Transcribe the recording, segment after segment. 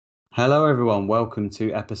Hello, everyone. Welcome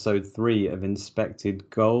to episode 3 of Inspected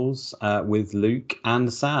Goals with Luke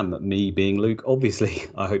and Sam. Me being Luke, obviously.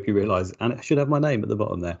 I hope you realise, and it should have my name at the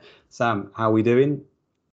bottom there. Sam, how are we doing?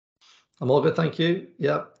 I'm all good, thank you.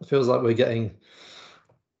 Yeah, it feels like we're getting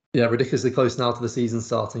ridiculously close now to the season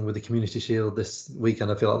starting with the Community Shield this weekend.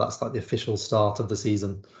 I feel like that's like the official start of the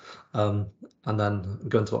season. And then we're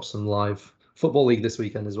going to watch some live Football League this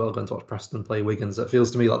weekend as well, going to watch Preston play Wigan. So it feels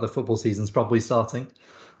to me like the football season's probably starting.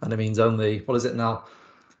 And it means only, what is it now,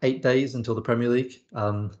 8 days until the Premier League.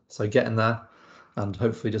 So getting there and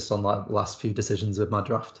hopefully just on like the last few decisions with my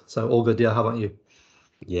draft. So all good, yeah. How about you?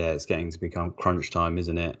 Yeah, it's getting to become crunch time,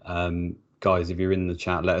 isn't it? Guys, if you're in the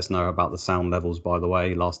chat, let us know about the sound levels, by the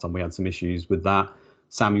way. Last time we had some issues with that.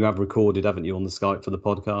 Sam, you have recorded, haven't you, on the Skype for the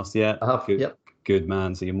podcast yet? I have, Good, yep. good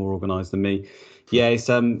man. So you're more organised than me. Yeah,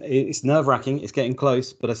 it's nerve-wracking. It's getting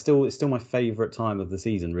close, but it's still my favourite time of the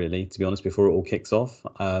season, really, to be honest, before it all kicks off.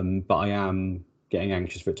 But I am getting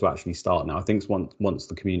anxious for it to actually start now. I think once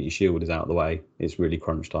the Community Shield is out of the way, it's really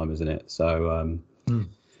crunch time, isn't it? So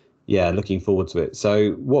yeah, looking forward to it.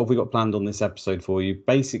 So what have we got planned on this episode for you?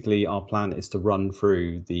 Basically, our plan is to run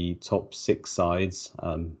through the top 6 sides.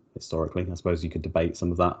 Historically, I suppose you could debate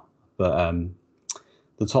some of that, but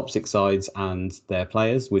the top 6 sides and their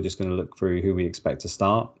players. We're just going to look through who we expect to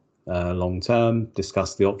start long term,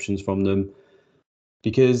 discuss the options from them.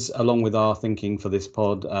 Because along with our thinking for this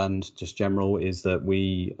pod and just general is that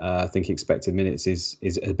we think expected minutes is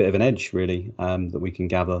a bit of an edge, really, that we can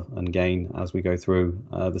gather and gain as we go through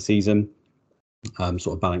the season, sort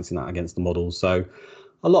of balancing that against the models. So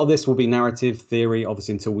a lot of this will be narrative theory.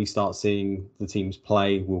 Obviously, until we start seeing the teams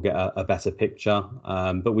play, we'll get a better picture.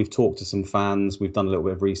 But we've talked to some fans, we've done a little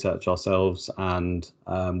bit of research ourselves, and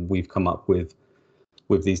we've come up with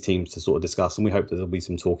these teams to sort of discuss. And we hope that there'll be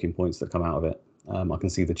some talking points that come out of it. I can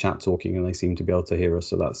see the chat talking and they seem to be able to hear us,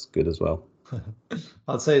 so that's good as well.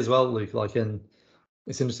 I'd say as well, Luke,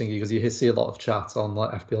 it's interesting because you see a lot of chat on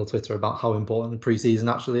like FPL Twitter about how important pre-season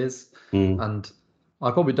actually is. And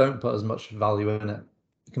I probably don't put as much value in it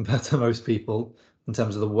compared to most people in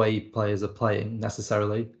terms of the way players are playing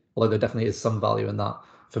necessarily, although there definitely is some value in that.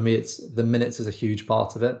 For me, it's the minutes is a huge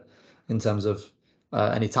part of it in terms of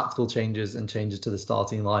any tactical changes and changes to the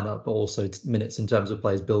starting lineup, but also minutes in terms of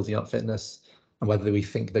players building up fitness and whether we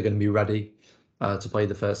think they're going to be ready to play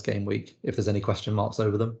the first game week, if there's any question marks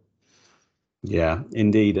over them. Yeah,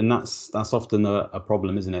 indeed. And that's often a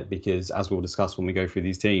problem, isn't it? Because as we'll discuss when we go through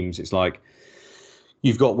these teams, it's like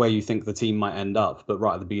you've got where you think the team might end up, but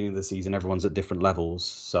right at the beginning of the season, everyone's at different levels.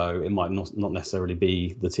 So it might not necessarily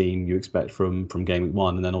be the team you expect from game week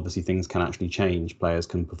 1. And then obviously things can actually change. Players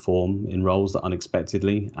can perform in roles that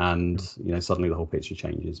unexpectedly, and suddenly the whole picture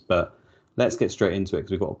changes. But let's get straight into it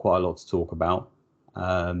because we've got quite a lot to talk about.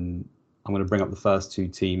 I'm going to bring up the first 2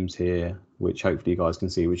 teams here, which hopefully you guys can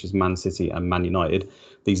see, which is Man City and Man United.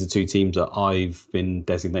 These are 2 teams that I've been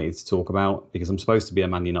designated to talk about because I'm supposed to be a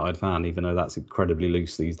Man United fan, even though that's incredibly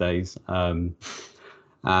loose these days. Obviously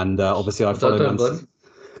I follow Man City.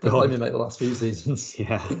 Don't blame me, mate, the last few seasons.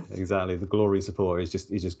 Yeah, exactly. The glory support is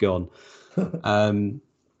just gone.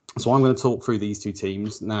 So I'm going to talk through these 2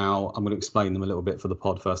 teams. Now, I'm going to explain them a little bit for the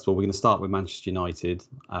pod. First of all, we're going to start with Manchester United.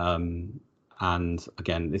 And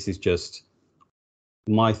again, this is just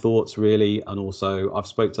my thoughts, really. And also, I've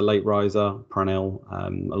spoke to late riser, Pranil.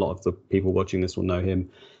 A lot of the people watching this will know him.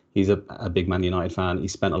 He's a big Man United fan. He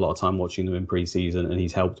spent a lot of time watching them in pre-season, and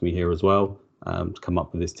he's helped me here as well to come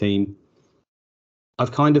up with this team.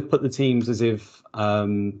 I've kind of put the teams as if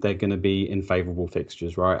they're going to be in favourable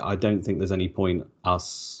fixtures, right? I don't think there's any point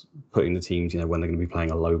us putting the teams, when they're going to be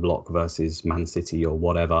playing a low block versus Man City or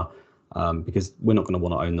whatever, because we're not going to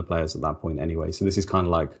want to own the players at that point anyway. So this is kind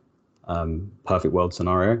of like perfect world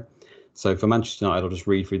scenario. So for Manchester United, I'll just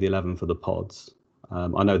read through the 11 for the pods.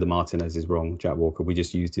 I know the Martinez is wrong, Jack Walker. We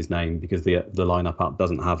just used his name because the lineup up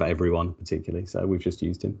doesn't have everyone particularly, so we've just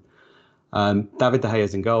used him. David De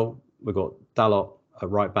Gea's in goal. We've got Dalot at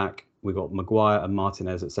right back. We've got Maguire and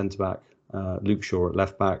Martinez at centre back. Luke Shaw at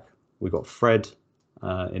left back. We've got Fred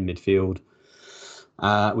in midfield.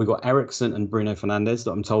 We've got Eriksen and Bruno Fernandes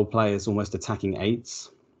that I'm told play as almost attacking 8s.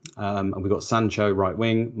 And we've got Sancho right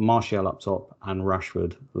wing, Martial up top, and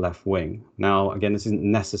Rashford left wing. Now, again, this isn't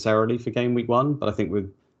necessarily for game week 1, but I think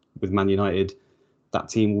with Man United, that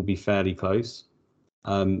team will be fairly close.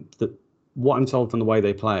 What I'm told from the way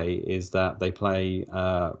they play is that they play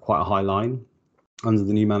quite a high line under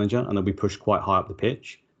the new manager, and they'll be pushed quite high up the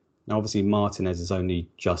pitch. Now, obviously, Martinez has only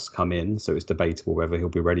just come in, so it's debatable whether he'll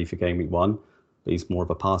be ready for game week 1. But he's more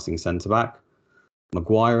of a passing centre-back.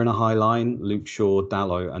 Maguire in a high line, Luke Shaw,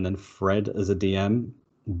 Dalot, and then Fred as a DM.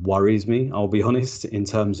 worries me, I'll be honest, in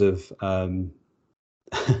terms of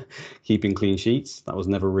keeping clean sheets. That was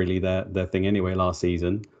never really their thing anyway last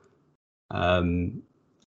season.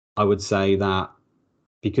 I would say that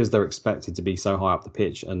because they're expected to be so high up the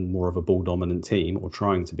pitch and more of a ball dominant team, or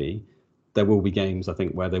trying to be, there will be games, I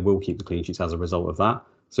think, where they will keep the clean sheets as a result of that.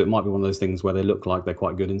 So it might be one of those things where they look like they're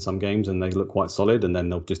quite good in some games and they look quite solid, and then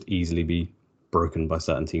they'll just easily be broken by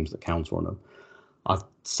certain teams that counter on them. I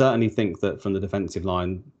certainly think that from the defensive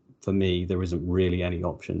line, for me, there isn't really any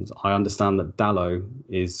options. I understand that Dalot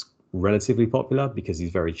is relatively popular because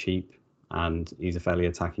he's very cheap and he's a fairly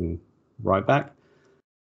attacking right back.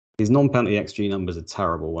 His non-penalty XG numbers are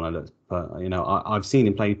terrible when I look, but I've seen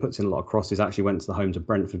him play. He puts in a lot of crosses. Actually went to the home to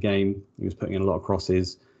Brentford game. He was putting in a lot of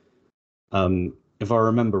crosses. If I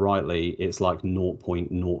remember rightly, it's like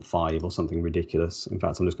 0.05 or something ridiculous. In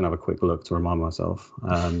fact, I'm just going to have a quick look to remind myself.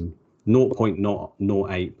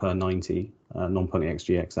 0.08 per 90 non-penalty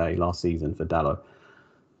XG/XA last season for Dalot.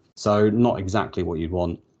 So not exactly what you'd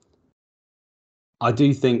want. I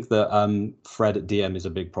do think that Fred at DM is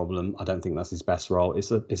a big problem. I don't think that's his best role.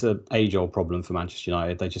 It's a age-old problem for Manchester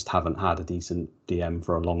United. They just haven't had a decent DM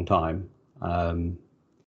for a long time.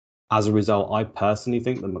 As a result, I personally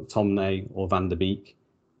think that McTominay or Van der Beek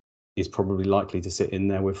is probably likely to sit in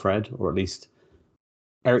there with Fred, or at least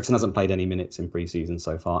Eriksen hasn't played any minutes in pre-season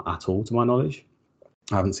so far at all, to my knowledge.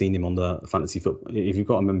 I haven't seen him on the fantasy football. If you've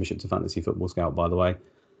got a membership to Fantasy Football Scout, by the way,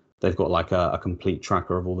 they've got like a complete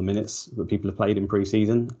tracker of all the minutes that people have played in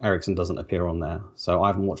pre-season. Eriksen doesn't appear on there. So I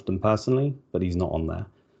haven't watched them personally, but he's not on there.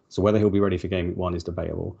 So whether he'll be ready for game week 1 is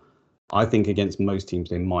debatable. I think against most teams,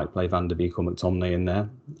 they might play Van der Beek or McTominay in there.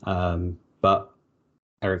 But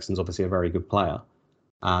Eriksen's obviously a very good player.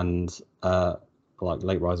 And like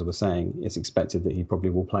Late Riser was saying, it's expected that he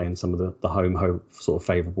probably will play in some of the home sort of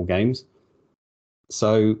favourable games.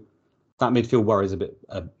 So that midfield worries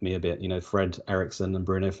me a bit. Fred, Eriksen and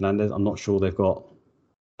Bruno Fernandes. I'm not sure they've got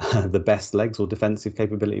the best legs or defensive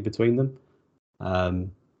capability between them. I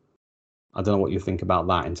don't know what you think about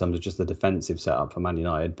that in terms of just the defensive setup for Man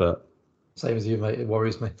United, but same as you, mate. It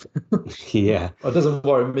worries me. Yeah. It doesn't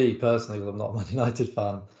worry me personally because I'm not a Man United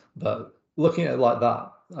fan, but looking at it like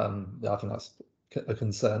that, I think that's a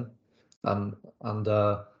concern. I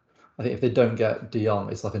think if they don't get De Jong,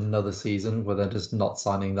 it's like another season where they're just not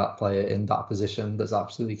signing that player in that position that's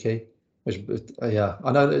absolutely key. Which, yeah,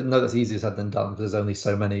 I know that's easier said than done because there's only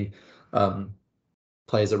so many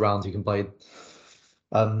players around who can play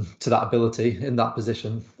to that ability in that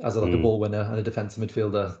position as a ball winner and a defensive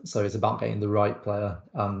midfielder. So it's about getting the right player.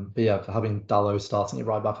 But yeah, having Dalot starting at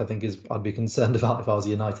right back, I think I'd be concerned about if I was a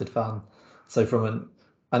United fan. So from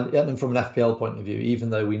an FPL point of view, even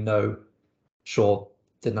though we know Shaw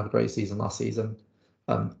didn't have a great season last season,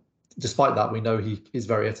 despite that, we know he is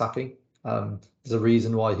very attacking. There's a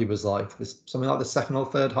reason why he was like something like the second or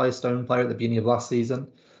third highest owned player at the beginning of last season.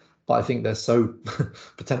 But I think they're so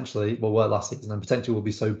were last season and potentially will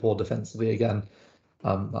be so poor defensively again.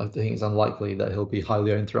 I think it's unlikely that he'll be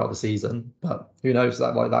highly owned throughout the season. But who knows?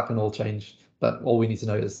 That can all change. But all we need to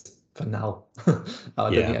know is for now, I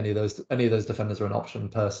don't think any of those defenders are an option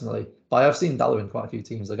personally. But I have seen Dalot in quite a few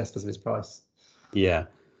teams, I guess, because of his price. Yeah.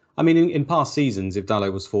 I mean, in past seasons, if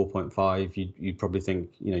Dalot was 4.5, you'd probably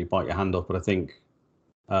think, you bite your hand off. But I think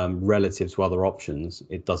relative to other options,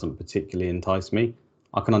 it doesn't particularly entice me.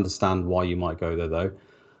 I can understand why you might go there, though.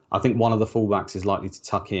 I think one of the fullbacks is likely to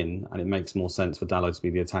tuck in, and it makes more sense for Dalot to be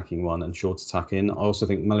the attacking one and Shaw to tuck in. I also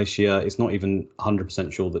think Malaysia, it's not even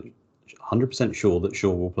 100% sure that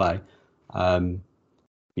Shaw will play,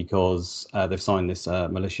 because they've signed this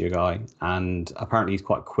Malaysia guy, and apparently he's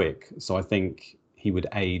quite quick. So I think he would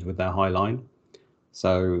aid with their high line.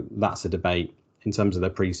 So that's a debate. In terms of their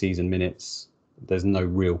pre-season minutes, there's no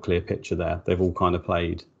real clear picture there. They've all kind of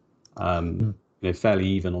played fairly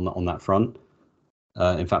even on that front.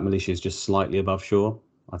 In fact, Malaysia is just slightly above Shaw,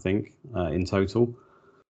 I think, in total.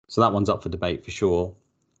 So that one's up for debate for sure.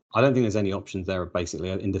 I don't think there's any options there, basically,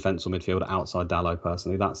 in defence or midfield outside Dalot,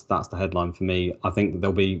 personally. That's the headline for me. I think that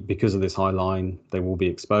they'll be, because of this high line, they will be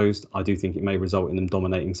exposed. I do think it may result in them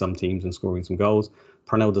dominating some teams and scoring some goals.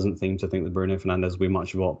 Pranell doesn't seem to think that Bruno Fernandes will be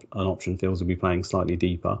much of an option. Feels will be playing slightly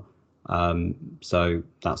deeper. So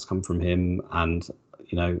that's come from him. And,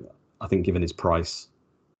 I think given his price,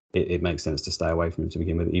 it makes sense to stay away from him to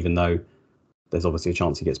begin with, even though there's obviously a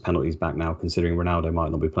chance he gets penalties back now, considering Ronaldo might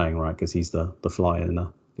not be playing right because he's the fly in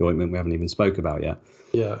the ointment we haven't even spoke about yet.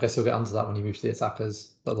 Yeah, I guess you'll get onto that when you move to the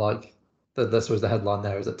attackers. But this was the headline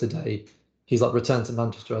there, is that today he's returned to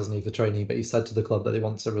Manchester, hasn't he, for training, but he said to the club that they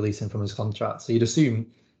want to release him from his contract. So you'd assume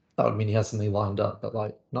that would mean he has something lined up, but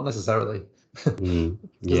not necessarily. Doesn't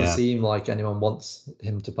Yeah. seem like anyone wants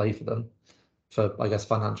him to play for them for, I guess,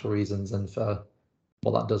 financial reasons and for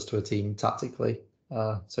what that does to a team tactically.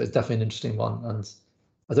 So it's definitely an interesting one. And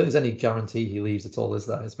I don't think there's any guarantee he leaves at all, is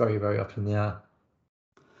there? It's very, very up in the air.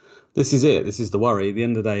 This is it. This is the worry. At the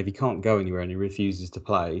end of the day, if he can't go anywhere and he refuses to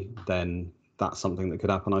play, then that's something that could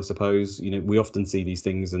happen, I suppose. You know, we often see these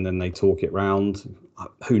things and then they talk it round.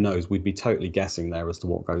 Who knows? We'd be totally guessing there as to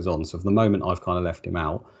what goes on. So for the moment, I've kind of left him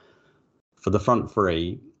out. For the front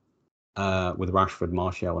three, with Rashford,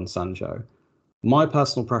 Martial, and Sancho, my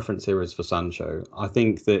personal preference here is for Sancho. I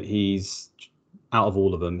think that he's, out of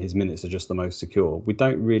all of them, his minutes are just the most secure. We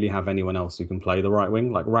don't really have anyone else who can play the right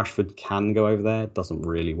wing. Like Rashford can go over there, doesn't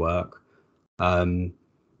really work.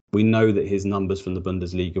 We know that his numbers from the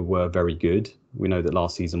Bundesliga were very good. We know that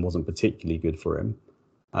last season wasn't particularly good for him.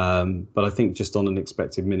 But I think just on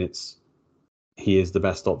unexpected minutes, he is the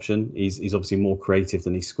best option. He's obviously more creative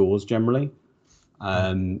than he scores generally.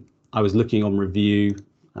 I was looking on review,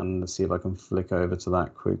 and let's see if I can flick over to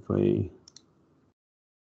that quickly.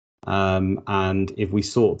 And if we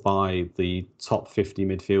sort by the top 50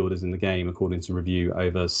 midfielders in the game, according to review,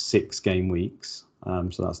 over 6 game weeks,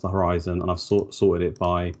 so that's the horizon, and I've sorted it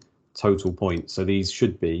by total points. So these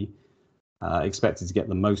should be expected to get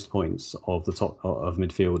the most points of the top of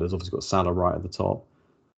midfielders. Obviously got Salah right at the top.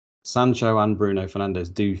 Sancho and Bruno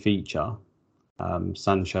Fernandes do feature.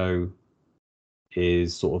 Sancho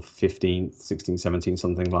is sort of 15th, 16th, 17th,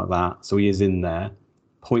 something like that. So he is in there.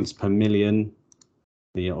 Points per million,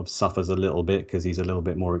 suffers a little bit because he's a little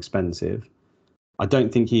bit more expensive. I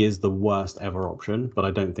don't think he is the worst ever option, but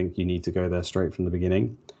I don't think you need to go there straight from the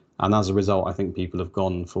beginning. And as a result, I think people have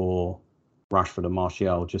gone for Rashford and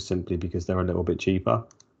Martial just simply because they're a little bit cheaper.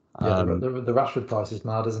 Yeah, the Rashford price is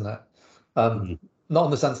mad, isn't it? Not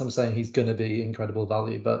in the sense I'm saying he's going to be incredible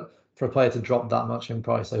value, but for a player to drop that much in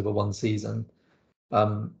price over one season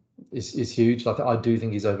is huge. Like I do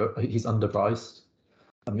think he's underpriced.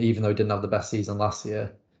 Even though he didn't have the best season last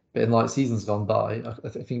year, but in like seasons gone by, I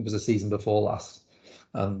think it was a season before last.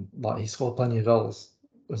 Like he scored plenty of goals.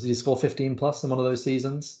 Did he score 15 plus in one of those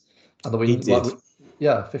seasons? And he did.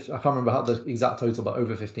 Yeah, 50, I can't remember how the exact total, but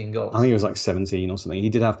over 15 goals. I think it was like 17 or something. He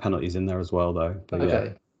did have penalties in there as well, though. But Okay.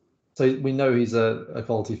 Yeah. So we know he's a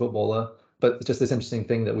quality footballer, but it's just this interesting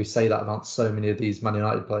thing that we say that about so many of these Man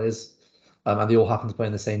United players, and they all happen to play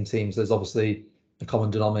in the same team. So there's obviously a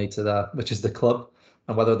common denominator there, which is the club.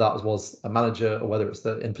 And whether that was a manager or whether it's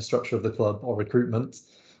the infrastructure of the club or recruitment,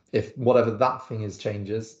 if whatever that thing is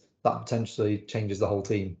changes, that potentially changes the whole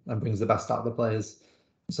team and brings the best out of the players.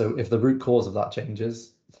 So if the root cause of that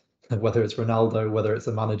changes, whether it's Ronaldo, whether it's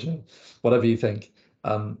a manager, whatever you think,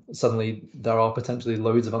 suddenly there are potentially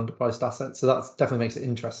loads of underpriced assets. So that definitely makes it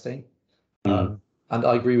interesting. And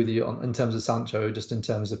I agree with you in terms of Sancho, just in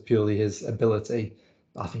terms of purely his ability.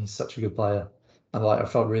 I think he's such a good player. And like I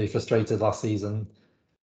felt really frustrated last season,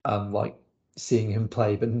 like seeing him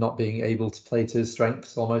play, but not being able to play to his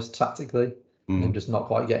strengths almost tactically, and him just not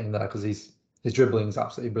quite getting there because his dribbling is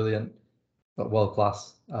absolutely brilliant, but world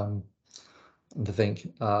class. And to think,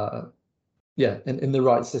 in the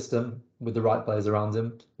right system with the right players around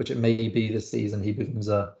him, which it may be this season, he becomes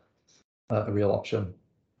a real option.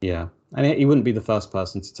 Yeah, and he wouldn't be the first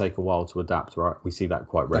person to take a while to adapt, right? We see that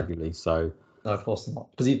quite regularly. So no, of course not,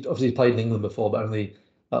 because he obviously played in England before, but only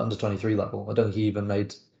at under 23 level. I don't think he even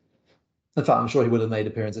made. In fact, I'm sure he would have made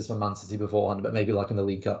appearances for Man City beforehand, but maybe like in the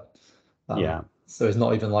League Cup. Yeah. So it's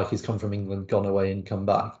not even like he's come from England, gone away, and come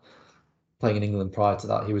back. Playing in England prior to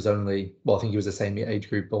that, he was only, well, I think he was the same age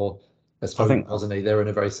group, or as Foden, wasn't he? They were in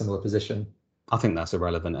a very similar position. I think that's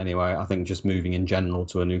irrelevant anyway. I think just moving in general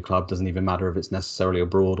to a new club doesn't even matter if it's necessarily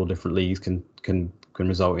abroad or different leagues can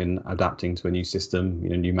result in adapting to a new system,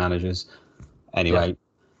 new managers. Anyway,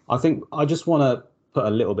 I think I just want to put a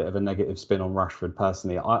little bit of a negative spin on Rashford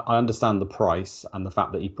personally. I understand the price and the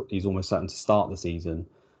fact that he's almost certain to start the season.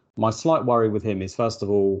 My slight worry with him is, first of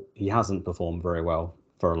all, he hasn't performed very well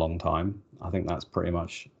for a long time. I think that's pretty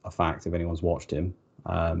much a fact if anyone's watched him.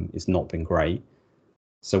 It's not been great.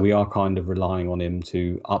 So we are kind of relying on him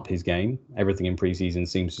to up his game. Everything in pre-season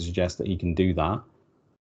seems to suggest that he can do that.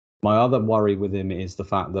 My other worry with him is the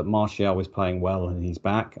fact that Martial is playing well and he's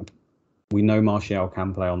back. We know Martial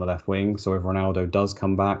can play on the left wing, so if Ronaldo does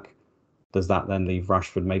come back, does that then leave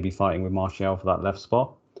Rashford maybe fighting with Martial for that left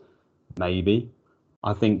spot? Maybe.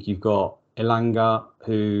 I think you've got Elanga,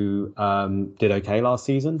 who did okay last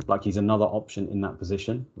season. Like, he's another option in that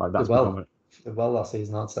position. Like, that's did well last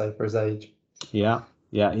season, I'd say, for his age. Yeah,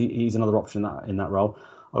 he's another option in that role.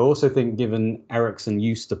 I also think, given Eriksen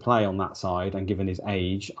used to play on that side and given his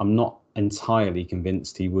age, I'm not entirely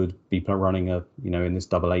convinced he would be running in this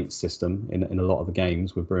 8-8 system in a lot of the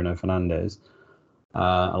games with Bruno Fernandes.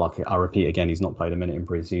 I repeat again, he's not played a minute in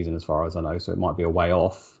pre-season as far as I know, so it might be a way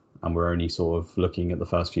off, and we're only sort of looking at the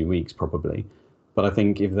first few weeks probably. But I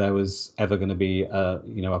think if there was ever going to be a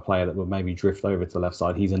player that would maybe drift over to the left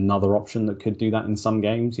side, he's another option that could do that in some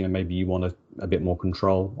games. Maybe you want a bit more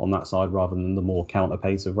control on that side rather than the more counter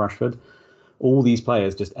pace of Rashford. All these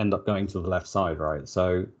players just end up going to the left side, right?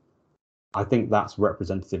 So I think that's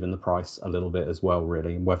representative in the price a little bit as well,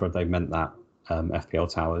 really. Whether they meant that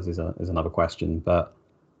FPL Towers is another question, but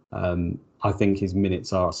I think his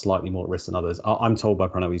minutes are slightly more at risk than others. I'm told by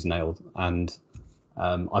Prano he's nailed, and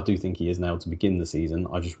I do think he is nailed to begin the season.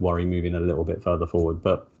 I just worry moving a little bit further forward,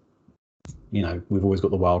 but we've always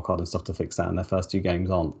got the wild card and stuff to fix that, and their first 2 games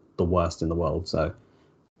aren't the worst in the world. So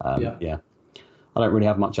yeah. I don't really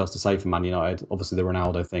have much else to say for Man United. Obviously, the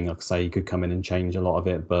Ronaldo thing, like I say, he could come in and change a lot of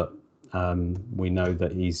it, but we know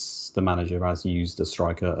that the manager has used a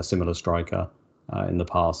similar striker in the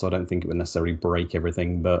past, so I don't think it would necessarily break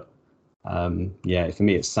everything. But for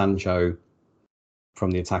me, it's Sancho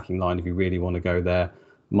from the attacking line if you really want to go there.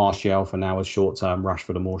 Martial for now is short term,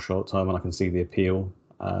 Rashford are more short term, and I can see the appeal.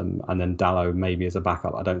 And then Dalot maybe as a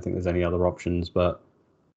backup. I don't think there's any other options, but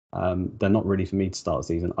they're not really for me to start the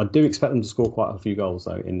season. I do expect them to score quite a few goals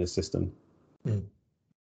though in this system.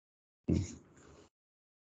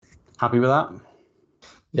 Happy with that?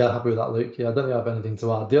 Yeah, happy with that, Luke. Yeah, I don't think I have anything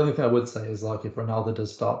to add. The only thing I would say is, like, if Ronaldo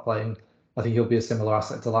does start playing, I think he'll be a similar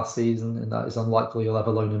asset to last season, in that it's unlikely you'll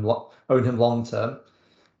ever own him long term.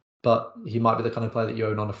 But he might be the kind of player that you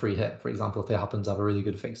own on a free hit, for example, if they happen to have a really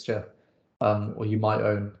good fixture. Or you might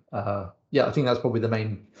own, I think that's probably the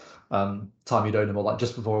main time you'd own him, or like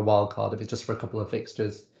just before a wild card, if it's just for a couple of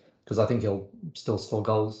fixtures, because I think he'll still score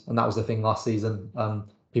goals. And that was the thing last season.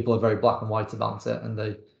 People are very black and white about it, and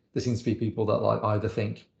there seems to be people that like either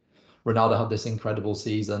think Ronaldo had this incredible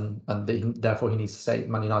season and therefore he needs to stay at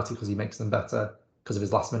Man United because he makes them better because of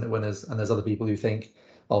his last minute winners. And there's other people who think,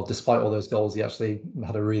 well, despite all those goals, he actually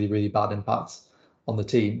had a really, really bad impact on the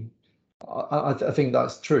team. I think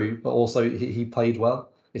that's true, but also he played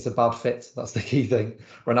well. It's a bad fit. That's the key thing.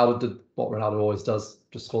 Ronaldo did what Ronaldo always does,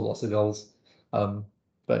 just score lots of goals.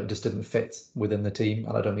 But it just didn't fit within the team,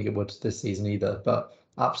 and I don't think it would this season either. But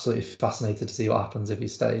absolutely fascinated to see what happens if he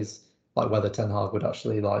stays, like whether Ten Hag would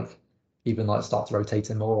actually even start to rotate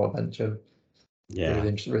him more or bench him. Yeah, really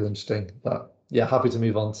interesting. But yeah, happy to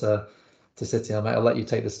move on to City. I'll let you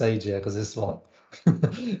take the stage here, because this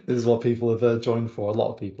is what people have joined for, a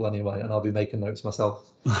lot of people anyway, and I'll be making notes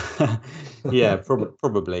myself. Yeah,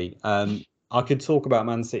 probably. I could talk about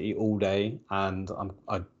Man City all day, and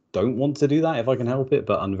I don't want to do that if I can help it,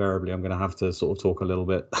 but invariably I'm going to have to sort of talk a little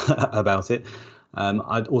bit about it.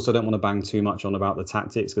 I also don't want to bang too much on about the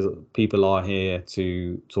tactics, because people are here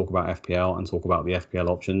to talk about FPL and talk about the FPL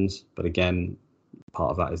options. But again, part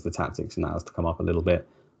of that is the tactics, and that has to come up a little bit.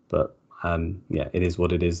 But it is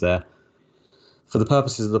what it is there. For the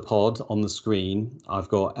purposes of the pod, on the screen, I've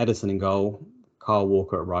got Ederson in goal, Kyle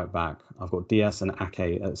Walker at right back. I've got Diaz and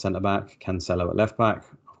Ake at centre back, Cancelo at left back.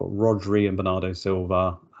 I've got Rodri and Bernardo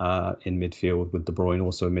Silva in midfield, with De Bruyne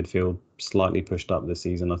also in midfield, slightly pushed up this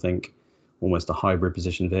season, I think. Almost a hybrid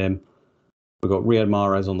position for him. We've got Riyad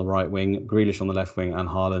Mahrez on the right wing, Grealish on the left wing, and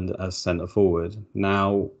Haaland as centre forward.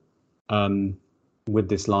 Now, with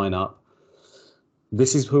this lineup,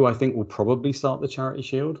 this is who I think will probably start the Charity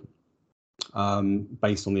Shield,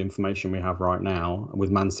 based on the information we have right now. With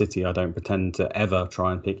Man City, I don't pretend to ever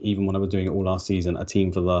try and pick, even when I was doing it all last season, a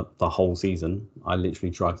team for the whole season. I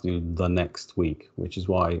literally try to do the next week, which is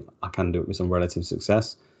why I can do it with some relative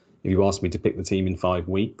success. If you ask me to pick the team in 5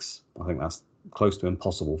 weeks, I think that's close to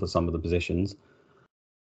impossible for some of the positions.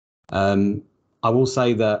 I will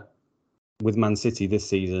say that with Man City this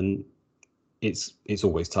season, it's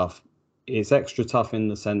always tough. It's extra tough in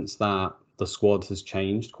the sense that the squad has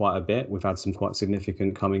changed quite a bit. We've had some quite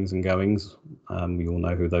significant comings and goings. We all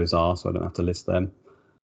know who those are, so I don't have to list them.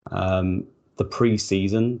 The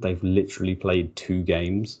pre-season, they've literally played 2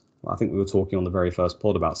 games. I think we were talking on the very first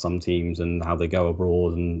pod about some teams and how they go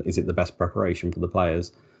abroad, and is it the best preparation for the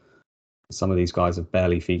players? Some of these guys have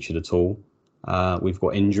barely featured at all. We've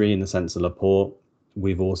got injury in the sense of Laporte.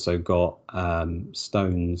 We've also got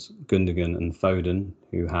Stones, Gundogan and Foden,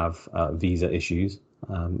 who have visa issues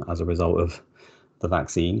as a result of the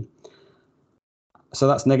vaccine. So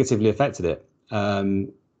that's negatively affected it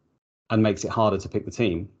and makes it harder to pick the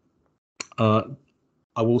team.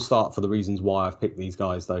 I will start for the reasons why I've picked these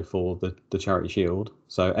guys, though, for the Charity Shield.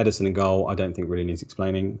 So Ederson in goal, I don't think really needs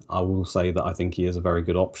explaining. I will say that I think he is a very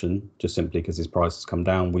good option, just simply because his price has come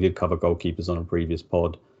down. We did cover goalkeepers on a previous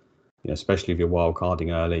pod. especially if you're wild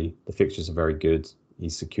carding early. The fixtures are very good.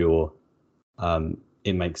 He's secure.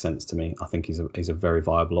 It makes sense to me. I think he's a very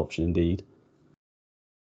viable option indeed.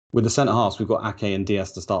 With the centre halves, we've got Ake and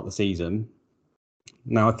Diaz to start the season.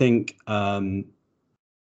 Now, I think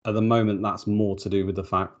at the moment, that's more to do with the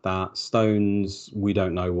fact that Stones, we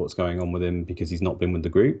don't know what's going on with him because he's not been with the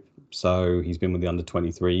group. So he's been with the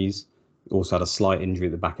under-23s. Also had a slight injury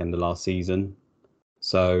at the back end of last season.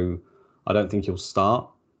 So I don't think he'll start,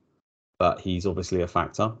 but he's obviously a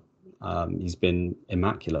factor. He's been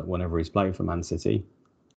immaculate whenever he's played for Man City.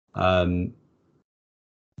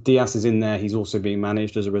 Diaz is in there. He's also being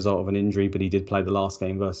managed as a result of an injury, but he did play the last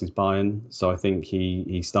game versus Bayern. So I think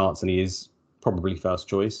he starts and he is probably first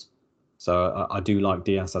choice. So I do like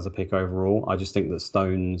Diaz as a pick overall. I just think that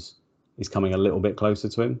Stones is coming a little bit closer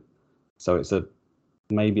to him. So it's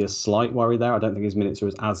maybe a slight worry there. I don't think his minutes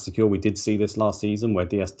are as secure. We did see this last season where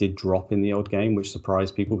Diaz did drop in the odd game, which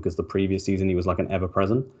surprised people because the previous season he was like an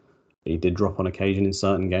ever-present. He did drop on occasion in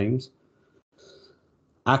certain games.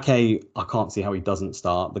 Ake, I can't see how he doesn't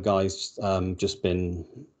start. The guy's just been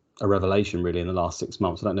a revelation really in the last 6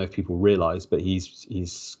 months. I don't know if people realise, but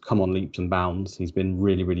he's come on leaps and bounds. He's been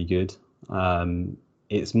really, really good.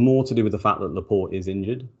 It's more to do with the fact that Laporte is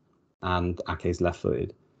injured and Ake's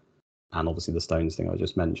left-footed, and obviously the Stones thing I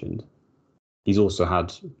just mentioned. He's also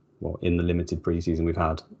had, in the limited pre-season, we've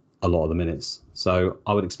had a lot of the minutes. So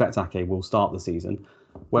I would expect Ake will start the season.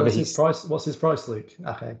 What's his price, Luke,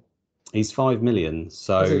 Ake? He's 5 million.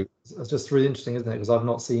 So it's just really interesting, isn't it? Because I've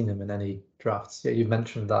not seen him in any drafts. Yeah, you've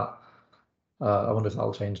mentioned that. I wonder if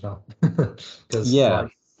that'll change now. Because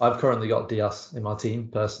I've currently got Diaz in my team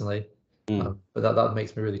personally, but that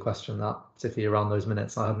makes me really question that, particularly around those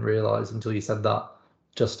minutes. I hadn't realised until you said that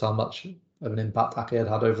just how much of an impact Ake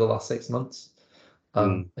had over the last 6 months.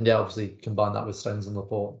 And yeah, obviously combine that with Stones and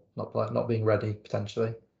Laporte not being ready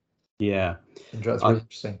potentially. Yeah, that's really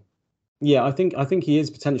interesting. Yeah, I think he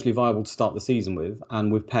is potentially viable to start the season with,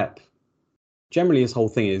 and with Pep. Generally, his whole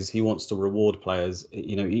thing is he wants to reward players.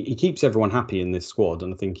 He keeps everyone happy in this squad,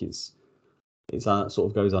 and I think it's sort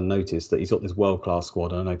of goes unnoticed that he's got this world-class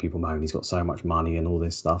squad. I know people moan he's got so much money and all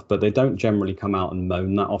this stuff, but they don't generally come out and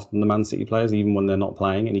moan that often, the Man City players, even when they're not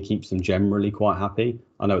playing, and he keeps them generally quite happy.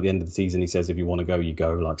 I know at the end of the season he says if you want to go, you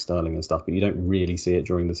go, like Sterling and stuff, but you don't really see it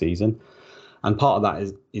during the season. And part of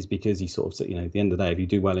that is because he sort of said, at the end of the day, if you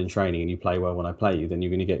do well in training and you play well when I play you, then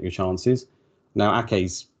you're going to get your chances. Now,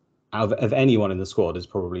 Ake's, out of anyone in the squad, has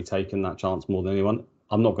probably taken that chance more than anyone.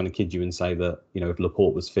 I'm not going to kid you and say that, if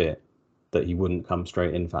Laporte was fit, that he wouldn't come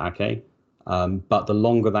straight in for Ake. But the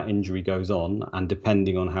longer that injury goes on, and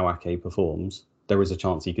depending on how Ake performs, there is a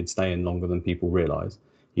chance he could stay in longer than people realise.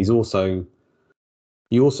 He also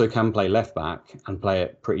can play left back and play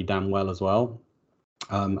it pretty damn well as well.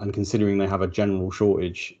 And considering they have a general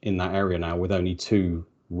shortage in that area now with only 2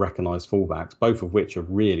 recognised fullbacks, both of which are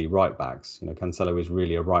really right backs. Cancelo is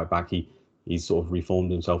really a right back. He's sort of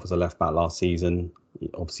reformed himself as a left back last season. He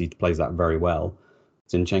obviously plays that very well.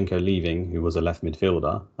 Zinchenko leaving, who was a left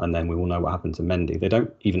midfielder, and then we all know what happened to Mendy. They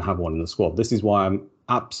don't even have one in the squad. This is why I'm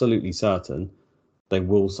absolutely certain they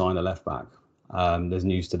will sign a left back. There's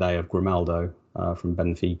news today of Grimaldo from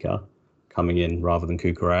Benfica coming in rather than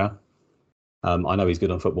Cucurella. I know he's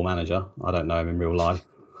good on Football Manager. I don't know him in real life.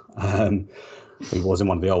 He was in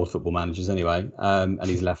one of the old Football Managers anyway, and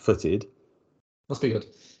he's left-footed. Must be good.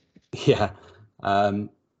 Yeah.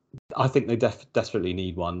 I think they desperately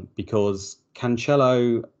need one because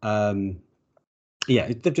Cancelo,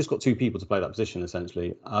 they've just got 2 people to play that position,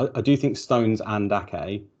 essentially. I do think Stones and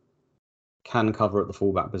Ake can cover at the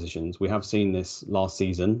fullback positions. We have seen this last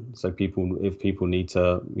season. So if people need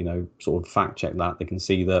to, sort of fact check that, they can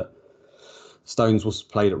see that Stones was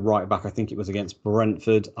played at right back. I think it was against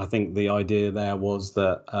Brentford. I think the idea there was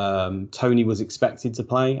that Tony was expected to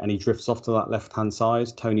play and he drifts off to that left-hand side.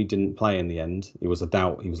 Tony didn't play in the end. It was a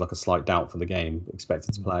doubt. He was like a slight doubt for the game,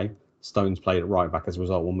 expected to play. Stones played at right back as a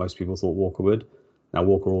result. Well, most people thought Walker would. Now,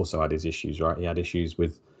 Walker also had his issues, right? He had issues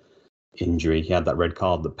with injury. He had that red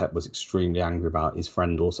card that Pep was extremely angry about. His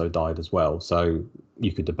friend also died as well. So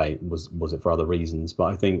you could debate, was it for other reasons? But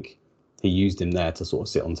I think he used him there to sort of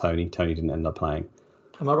sit on Tony. Tony didn't end up playing.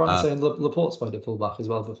 Am I right in saying Laporte's played at fullback as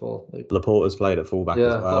well before? Laporte has played at fullback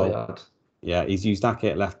as well. He had. Yeah, he's used Ake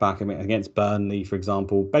at left back. I mean, against Burnley, for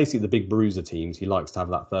example, basically the big bruiser teams, he likes to have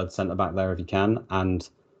that third centre back there if he can. And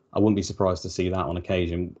I wouldn't be surprised to see that on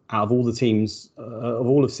occasion. Out of all the teams, of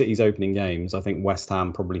all of City's opening games, I think West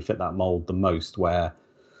Ham probably fit that mould the most, where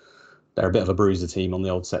they're a bit of a bruiser team on the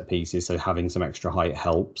old set pieces, so having some extra height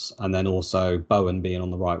helps. And then also Bowen being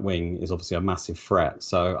on the right wing is obviously a massive threat.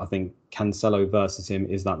 So I think Cancelo versus him,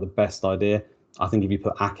 is that the best idea? I think if you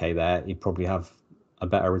put Ake there, he'd probably have a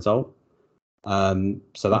better result.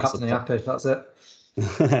 So that's Ake, that's it.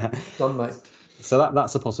 Done, mate. So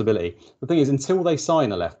that's a possibility. The thing is, until they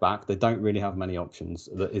sign a left back, they don't really have many options.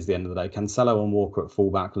 That is the end of the day. Cancelo and Walker at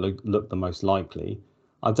fullback look the most likely.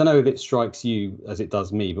 I don't know if it strikes you as it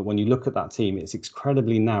does me, but when you look at that team, it's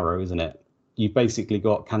incredibly narrow, isn't it? You've basically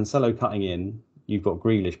got Cancelo cutting in, you've got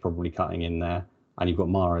Grealish probably cutting in there, and you've got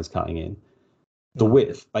Mahrez cutting in. The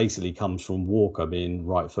width basically comes from Walker being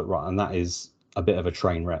right foot right, and that is a bit of a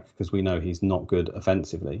train wreck because we know he's not good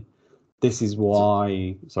offensively. This is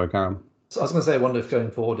why. Sorry, Karen. So I was going to say, I wonder if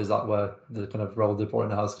going forward, is that where the kind of role De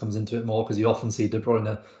Bruyne has comes into it more? Because you often see De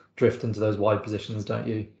Bruyne drift into those wide positions, don't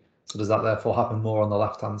you? So does that therefore happen more on the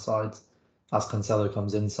left-hand side as Cancelo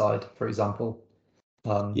comes inside, for example?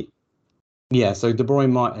 Yeah, so De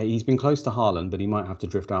Bruyne he's been close to Haaland, but he might have to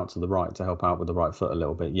drift out to the right to help out with the right foot a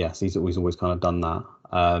little bit. Yes, he's always kind of done that.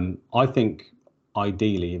 I think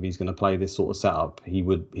ideally, if he's going to play this sort of setup, he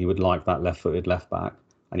would like that left-footed left back,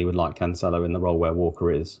 and he would like Cancelo in the role where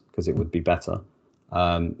Walker is, because it would be better.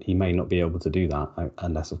 He may not be able to do that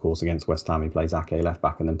unless, of course, against West Ham he plays Ake left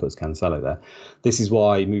back and then puts Cancelo there. This is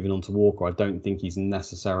why, moving on to Walker, I don't think he's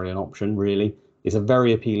necessarily an option, really. It's a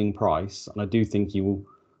very appealing price, and I do think he will,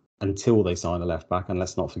 until they sign a left back, and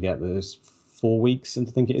let's not forget that there's 4 weeks, I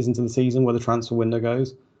think it is, into the season where the transfer window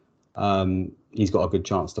goes. He's got a good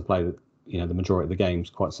chance to play the majority of the games,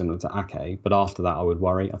 quite similar to Ake. But after that, I would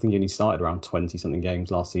worry. I think he only started around 20-something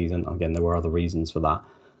games last season. Again, there were other reasons for that.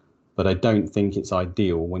 But I don't think it's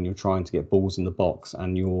ideal when you're trying to get balls in the box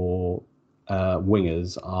and your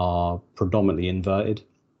wingers are predominantly inverted.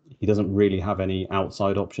 He doesn't really have any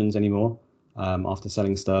outside options anymore after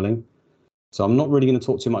selling Sterling. So I'm not really going to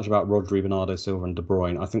talk too much about Rodri, Bernardo Silva and De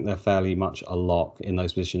Bruyne. I think they're fairly much a lock in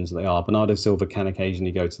those positions they are. Bernardo Silva can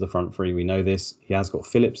occasionally go to the front three. We know this. He has got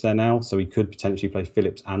Phillips there now, so he could potentially play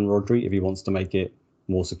Phillips and Rodri if he wants to make it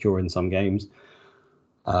more secure in some games.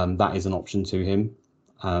 That is an option to him.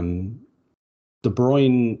 De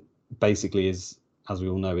Bruyne basically is, as we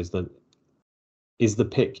all know, is the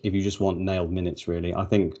pick if you just want nailed minutes, really. I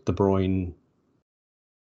think De Bruyne,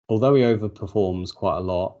 although he overperforms quite a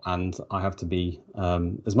lot, and I have to be,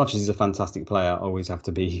 as much as he's a fantastic player, I always have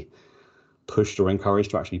to be pushed or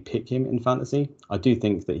encouraged to actually pick him in fantasy. I do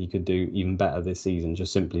think that he could do even better this season,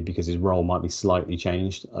 just simply because his role might be slightly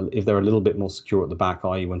changed. If they're a little bit more secure at the back,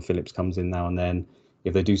 i.e. when Phillips comes in now and then,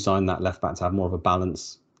 if they do sign that left back to have more of a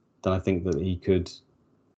balance, then I think that he could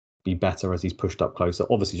be better as he's pushed up closer.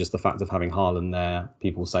 Obviously, just the fact of having Haaland there,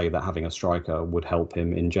 people say that having a striker would help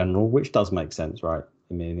him in general, which does make sense, right?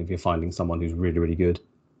 I mean, if you're finding someone who's really, really good.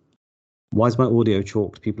 Why is my audio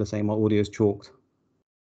chalked? People are saying my audio's chalked.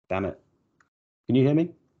 Damn it. Can you hear me?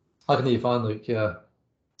 I can hear you fine, Luke. Yeah. It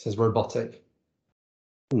says robotic.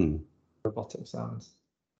 Hmm. Robotic sounds.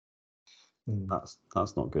 That's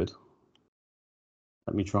not good.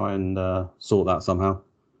 Let me try and sort that somehow.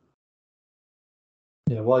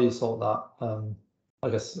 Yeah, while you sort that, I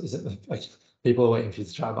guess people are waiting for you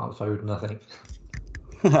to chat about Foden, I think.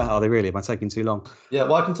 Are they really? Am I taking too long? Yeah,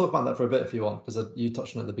 well, I can talk about that for a bit if you want, because you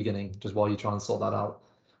touched on it at the beginning, just while you try and sort that out.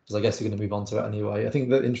 Because I guess you're going to move on to it anyway. I think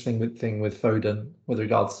the interesting thing with Foden, with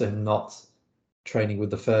regards to him not training with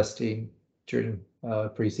the first team during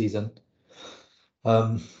pre-season,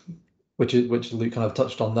 which Luke kind of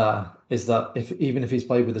touched on there, is that even if he's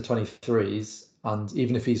played with the 23s, and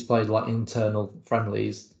even if he's played like internal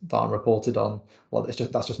friendlies that aren't reported on, well,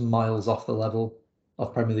 that's just miles off the level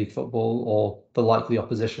of Premier League football or the likely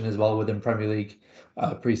opposition as well within Premier League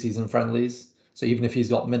pre-season friendlies. So even if he's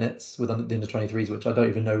got minutes with the under 23s, which I don't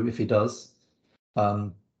even know if he does, he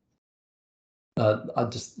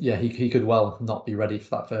could well not be ready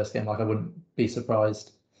for that first game. Like, I wouldn't be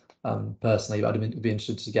surprised personally, but I'd be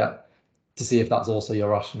interested to see if that's also your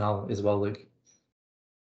rationale as well, Luke.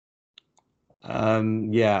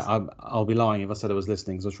 I'll be lying if I said I was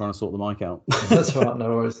listening because I was trying to sort the mic out. That's right,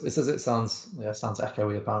 no worries. It says it sounds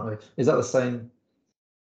echoey apparently. Is that the same?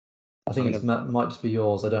 I think it might just be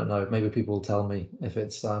yours. I don't know. Maybe people will tell me if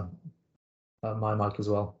it's my mic as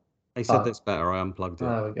well. They said that's better. I unplugged it.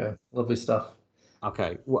 There we go. Lovely stuff.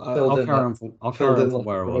 Okay, well, I'll carry on from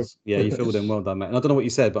where I was. Yeah, you filled in well done, mate. And I don't know what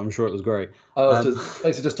you said, but I'm sure it was great. I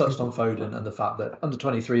just touched on Foden and the fact that under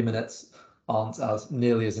 23 minutes aren't as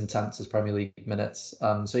nearly as intense as Premier League minutes.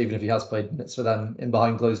 So even if he has played minutes for them in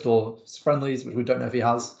behind closed doors friendlies, which we don't know if he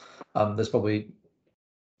has, there's probably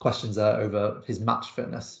questions there over his match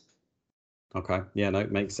fitness. Okay, yeah, no,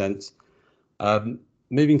 it makes sense.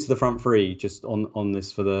 Moving to the front three, just on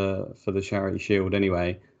this for the Charity Shield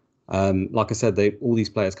anyway. Like I said, all these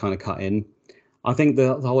players kind of cut in. I think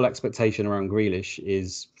the whole expectation around Grealish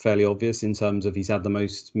is fairly obvious in terms of he's had the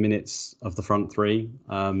most minutes of the front three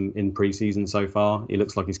in pre-season so far. He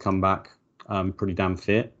looks like he's come back pretty damn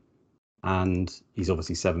fit, and he's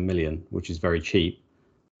obviously 7 million, which is very cheap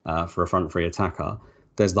for a front three attacker.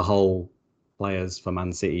 There's the whole players for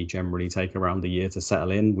Man City generally take around a year to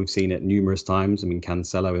settle in. We've seen it numerous times. I mean,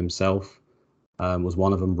 Cancelo himself was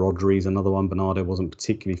one of them. Rodri's another one. Bernardo wasn't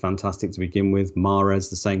particularly fantastic to begin with. Mahrez,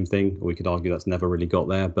 the same thing. We could argue that's never really got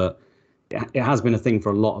there, but it has been a thing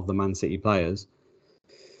for a lot of the Man City players.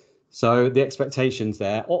 So the expectations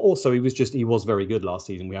there. Also, he was very good last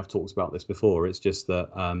season. We have talked about this before. It's just that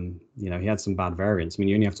he had some bad variants. I mean,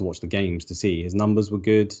 you only have to watch the games to see his numbers were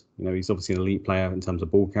good. He's obviously an elite player in terms of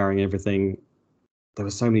ball carrying, everything. There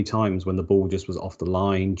were so many times when the ball just was off the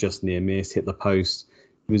line, just near miss, hit the post.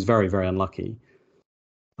 He was very, very unlucky.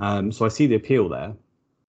 So I see the appeal there.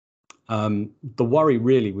 The worry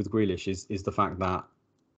really with Grealish is the fact that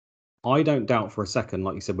I don't doubt for a second,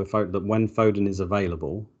 like you said, with Foden, that when Foden is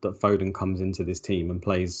available, that Foden comes into this team and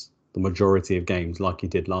plays the majority of games like he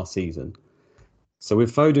did last season. So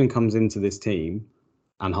if Foden comes into this team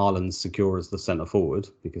and Haaland's secure as the centre forward,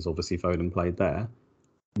 because obviously Foden played there,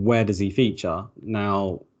 where does he feature?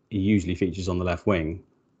 Now, he usually features on the left wing.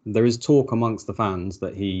 There is talk amongst the fans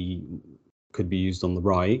that he could be used on the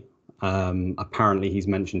right. Apparently, he's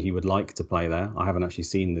mentioned he would like to play there. I haven't actually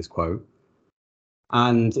seen this quote.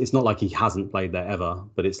 And it's not like he hasn't played there ever,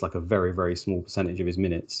 but it's like a very, very small percentage of his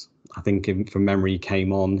minutes. I think from memory, he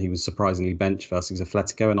came on. He was surprisingly benched versus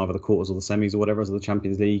Atletico in either the quarters or the semis or whatever as the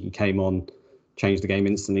Champions League. He came on, changed the game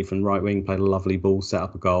instantly from right wing, played a lovely ball, set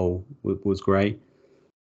up a goal, was great.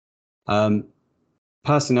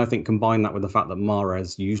 Personally, I think combine that with the fact that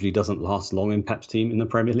Mahrez usually doesn't last long in Pep's team in the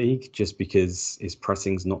Premier League, just because his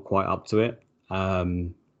pressing's not quite up to it.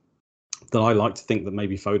 Then I like to think that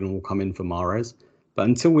maybe Foden will come in for Mahrez. But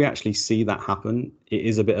until we actually see that happen, it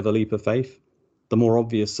is a bit of a leap of faith. The more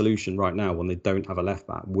obvious solution right now, when they don't have a left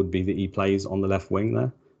back, would be that he plays on the left wing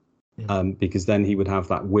there, because then he would have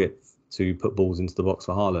that width to put balls into the box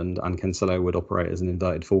for Haaland, and Cancelo would operate as an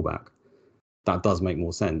inverted fullback. That does make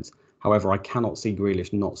more sense. However, I cannot see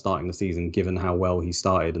Grealish not starting the season, given how well he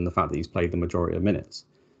started and the fact that he's played the majority of minutes.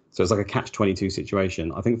 So it's like a catch-22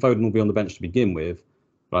 situation. I think Foden will be on the bench to begin with,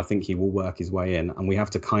 but I think he will work his way in. And we have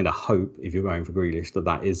to kind of hope, if you're going for Grealish,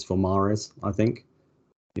 that is for Mahrez, I think.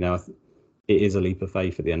 It is a leap of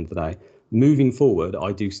faith at the end of the day. Moving forward,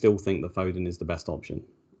 I do still think that Foden is the best option.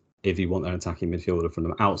 If you want an attacking midfielder from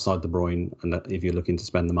them outside De Bruyne, and if you're looking to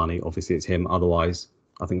spend the money, obviously it's him. Otherwise,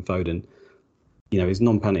 I think Foden, his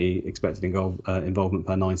non-penalty expected involvement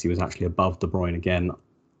per 90 was actually above De Bruyne again.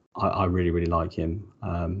 I really, really like him.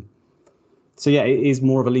 So yeah, it is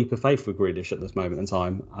more of a leap of faith with Grealish at this moment in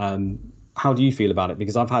time. How do you feel about it?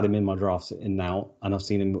 Because I've had him in my drafts in now, and I've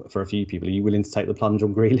seen him for a few people. Are you willing to take the plunge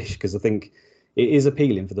on Grealish? Because I think it is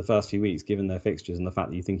appealing for the first few weeks, given their fixtures and the fact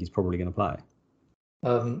that you think he's probably going to play.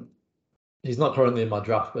 He's not currently in my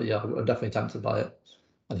draft, but yeah, I'm definitely tempted by it.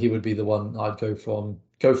 And he would be the one I'd go for,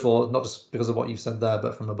 not just because of what you've said there,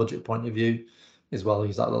 but from a budget point of view as well.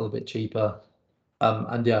 He's that little bit cheaper.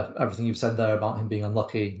 And yeah, everything you've said there about him being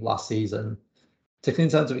unlucky last season, particularly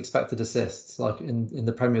in terms of expected assists, like in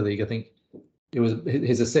the Premier League, I think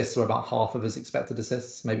his assists were about half of his expected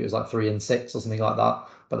assists. Maybe it was like 3 and 6 or something like that.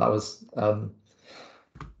 But that was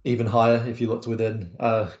even higher if you looked within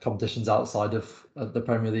competitions outside of the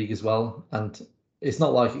Premier League as well. And it's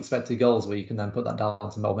not like expected goals where you can then put that down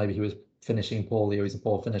to, well, maybe he was finishing poorly or he's a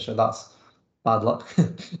poor finisher. That's bad luck.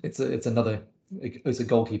 It's a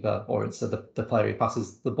goalkeeper, or it's the player he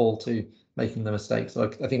passes the ball to making the mistake.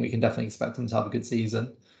 So I think we can definitely expect him to have a good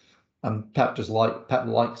season. Pep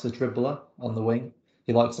likes a dribbler on the wing.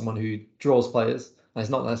 He likes someone who draws players, and it's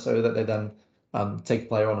not necessarily that they then take a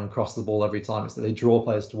player on and cross the ball every time. It's that they draw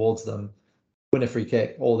players towards them, win a free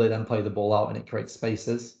kick, or they then play the ball out and it creates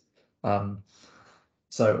spaces.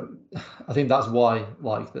 So I think that's why,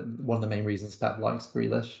 one of the main reasons Pep likes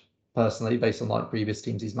Grealish, personally, based on previous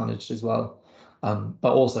teams he's managed as well.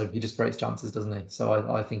 But also he just creates chances, doesn't he? So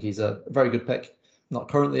I think he's a very good pick. Not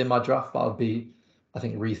currently in my draft, but I'll be, I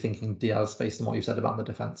think, rethinking Diaz based on what you've said about the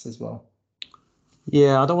defence as well.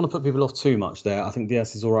 Yeah, I don't want to put people off too much there. I think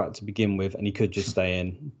Diaz is all right to begin with, and he could just stay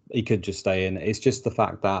in. It's just the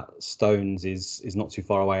fact that Stones is not too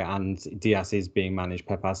far away, and Diaz is being managed.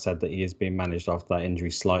 Pep has said that he is being managed after that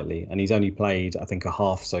injury slightly, and he's only played, I think, a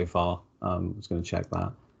half so far. I was going to check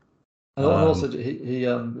that. And also, he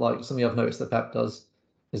like something I've noticed that Pep does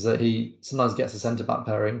is that he sometimes gets a centre back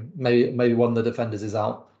pairing. Maybe one of the defenders is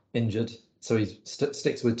out injured, so he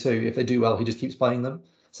sticks with two. If they do well, he just keeps playing them.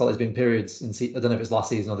 So there's been periods I don't know if it's last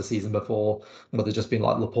season or the season before, where there's just been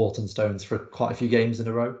like Laporte and Stones for quite a few games in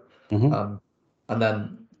a row. And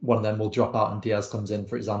then one of them will drop out and Diaz comes in,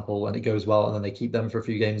 for example, and it goes well, and then they keep them for a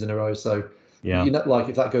few games in a row. So like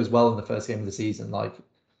if that goes well in the first game of the season, like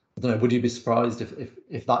I don't know, would you be surprised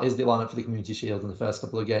if that is the lineup for the Community Shield in the first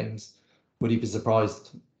couple of games? Would you be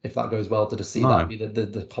surprised if that goes well to just see that be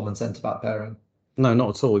the common centre-back pairing? No,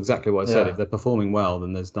 not at all. Exactly what I said. If they're performing well,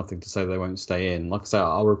 then there's nothing to say they won't stay in. Like I say,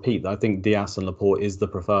 I'll repeat that I think Diaz and Laporte is the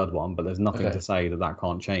preferred one, but there's nothing to say that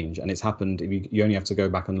can't change. And it's happened. If you only have to go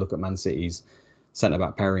back and look at Man City's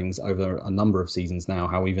centre-back pairings over a number of seasons now,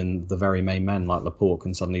 how even the very main men like Laporte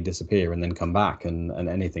can suddenly disappear and then come back, and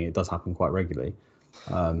anything. It does happen quite regularly.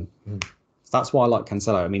 That's why I like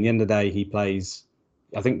Cancelo. I mean, at the end of the day, he plays.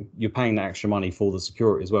 I think you're paying that extra money for the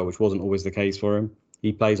security as well, which wasn't always the case for him.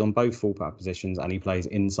 He plays on both fullback positions and he plays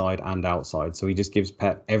inside and outside. So he just gives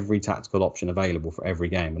Pep every tactical option available for every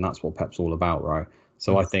game. And that's what Pep's all about, right?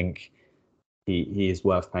 So I think he is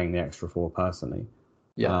worth paying the extra for personally.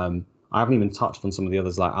 I haven't even touched on some of the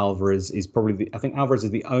others. Like Alvarez is probably I think Alvarez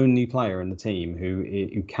is the only player in the team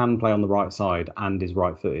who can play on the right side and is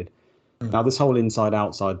right-footed. Now, this whole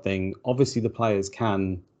inside-outside thing, obviously the players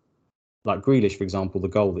can, like Grealish, for example, the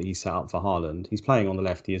goal that he set up for Haaland, he's playing on the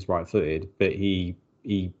left, he is right-footed, but he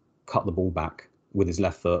cut the ball back with his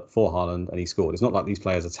left foot for Haaland and he scored. It's not like these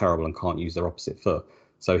players are terrible and can't use their opposite foot.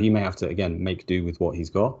 So he may have to, again, make do with what he's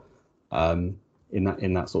got in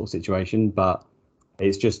that sort of situation. But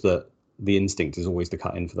it's just that the instinct is always to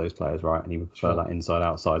cut in for those players, right? And he would prefer that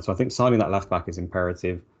inside-outside. So I think signing that left-back is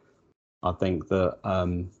imperative. I think that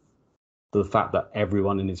the fact that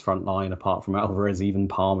everyone in his front line, apart from Alvarez, even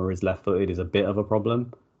Palmer, is left-footed is a bit of a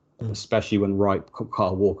problem, especially when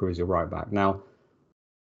Kyle Walker is your right back. Now,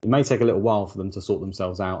 it may take a little while for them to sort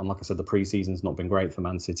themselves out. And like I said, the pre-season's not been great for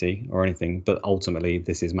Man City or anything, but ultimately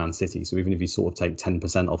this is Man City. So even if you sort of take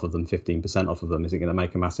 10% off of them, 15% off of them, is it going to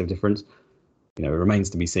make a massive difference? It remains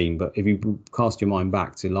to be seen. But if you cast your mind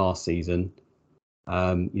back to last season,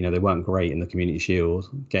 they weren't great in the Community Shield.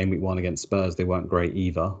 Game week 1 against Spurs, they weren't great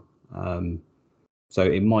either. So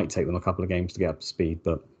it might take them a couple of games to get up to speed,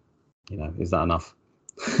 but is that enough?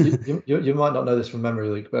 you might not know this from memory,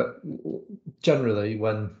 Luke, but generally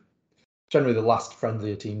the last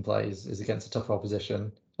friendly a team plays is against a tougher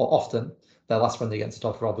opposition, or often their last friendly against a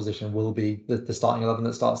tougher opposition will be the starting 11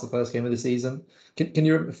 that starts the first game of the season. Can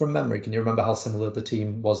you, from memory, can you remember how similar the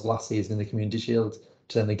team was last season in the Community Shield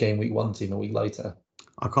to then the game week 1 team a week later?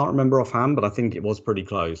 I can't remember offhand, but I think it was pretty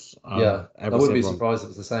close. I wouldn't be surprised if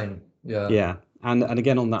it's the same. Yeah. And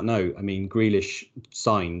again, on that note, I mean, Grealish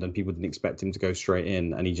signed and people didn't expect him to go straight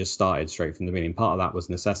in, and he just started straight from the beginning. Part of that was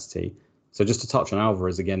necessity. So just to touch on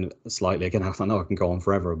Alvarez again slightly, again, I know I can go on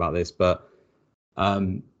forever about this, but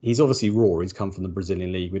he's obviously raw. He's come from the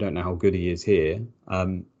Brazilian league. We don't know how good he is here.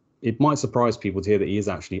 It might surprise people to hear that he is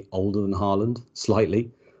actually older than Haaland,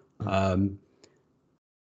 slightly.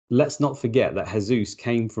 Let's not forget that Jesus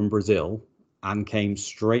came from Brazil and came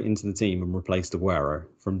straight into the team and replaced Aguero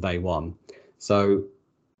from day one. So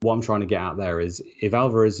what I'm trying to get at there is, if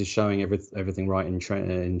Alvarez is showing everything right in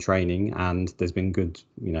training, and there's been good,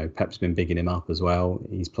 Pep's been bigging him up as well.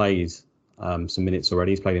 He's played some minutes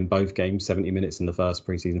already. He's played in both games, 70 minutes in the first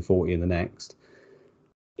preseason, 40 in the next.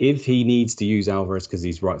 If he needs to use Alvarez because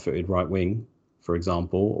he's right-footed right wing, for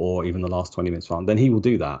example, or even the last 20 minutes run, then he will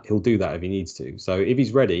do that. He'll do that if he needs to. So if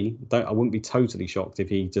he's ready, I wouldn't be totally shocked if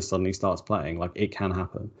he just suddenly starts playing. Like, it can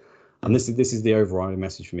happen. And this is the overriding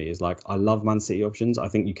message for me, is like, I love Man City options. I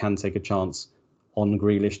think you can take a chance on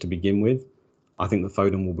Grealish to begin with. I think that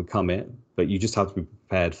Foden will become it, but you just have to be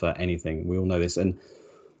prepared for anything. We all know this. And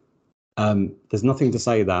there's nothing to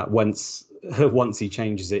say that once he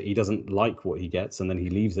changes it, he doesn't like what he gets and then he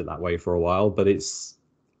leaves it that way for a while. But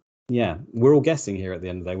we're all guessing here at the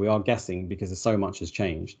end of the day. We are guessing because so much has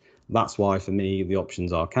changed. That's why, for me, the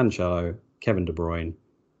options are Cancelo, Kevin De Bruyne,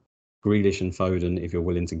 Grealish and Foden, if you're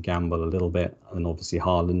willing to gamble a little bit, and obviously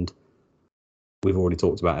Haaland. We've already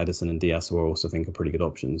talked about Ederson and Diaz, who I also think are pretty good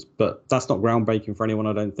options. But that's not groundbreaking for anyone,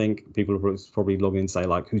 I don't think. People are probably logging and say,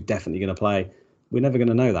 like, who's definitely going to play? We're never going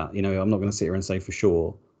to know that. I'm not going to sit here and say for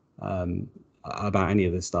sure about any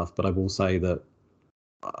of this stuff. But I will say that,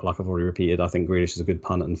 like I've already repeated, I think Grealish is a good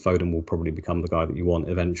punt, and Foden will probably become the guy that you want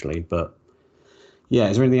eventually. But yeah,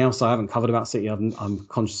 is there anything else I haven't covered about City? I'm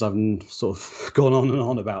conscious I've sort of gone on and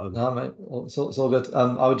on about them. No, mate, it's all good.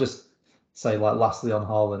 I would just say, like, lastly on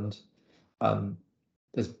Haaland,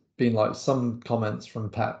 there's been like some comments from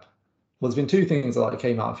Pep. Well, there's been two things that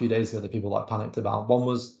came out a few days ago that people panicked about. One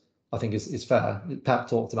was, I think is fair. Pep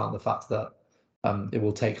talked about the fact that it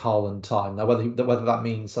will take Haaland time. Now, whether that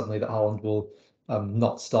means suddenly that Haaland will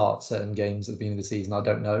not start certain games at the beginning of the season, I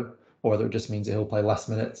don't know, or whether it just means that he'll play less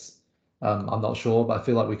minutes. I'm not sure, but I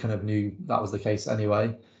feel like we kind of knew that was the case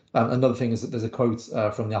anyway. Another thing is that there's a quote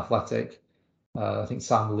from The Athletic. I think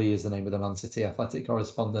Sam Lee is the name of the Man City Athletic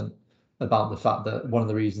correspondent, about the fact that one of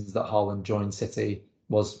the reasons that Haaland joined City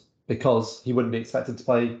was because he wouldn't be expected to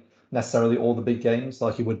play necessarily all the big games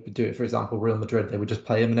like he would do it, for example, Real Madrid. They would just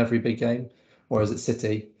play him in every big game, whereas at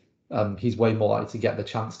City, he's way more likely to get the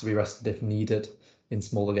chance to be rested if needed in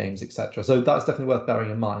smaller games, etc. So that's definitely worth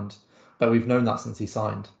bearing in mind. But we've known that since he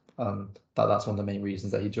signed. That's one of the main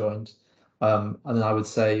reasons that he joined. And then I would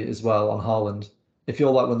say as well on Haaland, if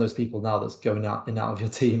you're like one of those people now that's going out in and out of your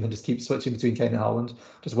team and just keep switching between Kane and Haaland,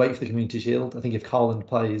 just wait for the Community Shield. I think if Haaland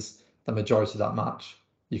plays the majority of that match,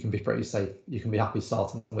 you can be pretty safe. You can be happy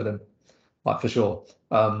starting with him, like for sure.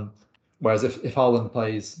 Whereas if Haaland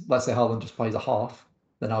plays, let's say Haaland just plays a half,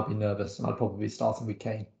 then I'd be nervous and I'd probably be starting with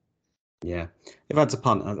Kane. Yeah, if I had to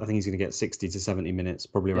punt, I think he's going to get 60 to 70 minutes,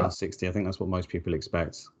 probably around 60. I think that's what most people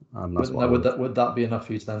expect. Would that be enough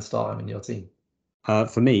for you to then start him in your team?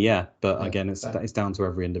 For me, yeah, but again, it's down to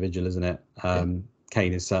every individual, isn't it?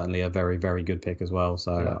 Kane is certainly a very, very good pick as well.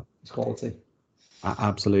 So it's quality.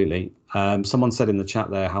 Absolutely. Someone said in the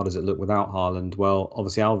chat there, how does it look without Haaland? Well,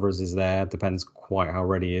 obviously Alvarez is there. Depends quite how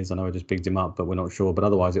ready he is. I know I just picked him up, but we're not sure. But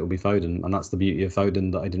otherwise, it will be Foden, and that's the beauty of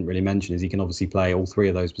Foden that I didn't really mention, is he can obviously play all three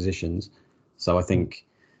of those positions. So I think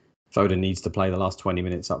Foden needs to play the last 20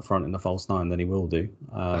 minutes up front in the false nine, then he will do.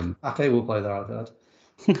 Ake will play there, I've heard.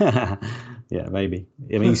 Yeah, maybe.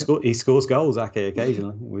 I mean, he scores goals, Ake,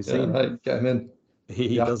 occasionally. We've seen. Right, get him in.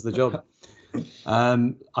 He does the job.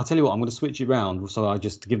 I'll tell you what, I'm going to switch it around, so I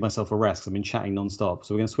just to give myself a rest. I've been chatting non-stop.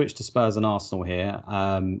 So we're going to switch to Spurs and Arsenal here,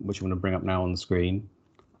 which I'm going to bring up now on the screen.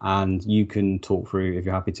 And you can talk through, if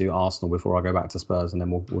you're happy to, Arsenal before I go back to Spurs, and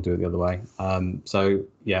then we'll do it the other way. So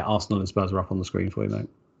yeah, Arsenal and Spurs are up on the screen for you, mate.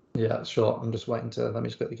 Yeah, sure. I'm just waiting let me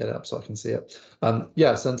just quickly get it up so I can see it.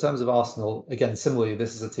 So in terms of Arsenal, again, similarly,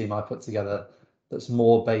 this is a team I put together that's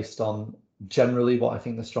more based on generally what I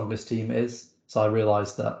think the strongest team is. So I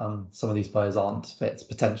realised that some of these players aren't fit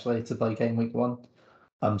potentially to play game week 1.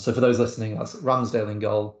 So for those listening, that's Ramsdale in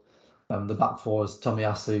goal. The back four is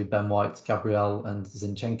Tomiyasu, Ben White, Gabriel, and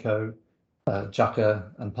Zinchenko,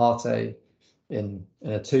 Xhaka and Partey in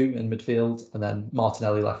a 2 in midfield, and then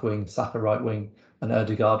Martinelli left wing, Saka right wing, and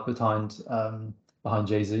Ødegaard behind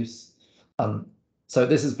Jesus. So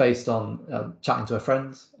this is based on chatting to a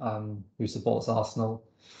friend who supports Arsenal,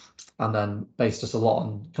 and then based just a lot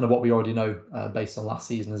on kind of what we already know based on last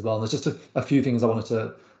season as well. And there's just a few things I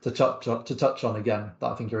wanted to touch on again that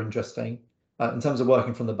I think are interesting. In terms of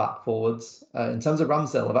working from the back forwards, in terms of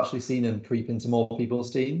Ramsdale, I've actually seen him creep into more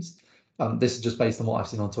people's teams. This is just based on what I've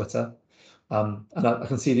seen on Twitter. And I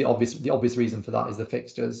can see the obvious reason for that is the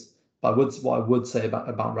fixtures. But what I would say about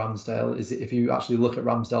Ramsdale is if you actually look at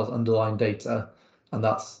Ramsdale's underlying data, and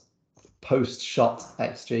that's post-shot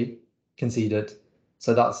XG conceded.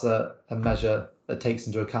 So that's a measure that takes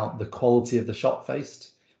into account the quality of the shot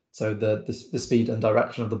faced. So the speed and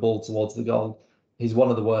direction of the ball towards the goal. He's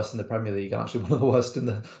one of the worst in the Premier League, and actually one of the worst in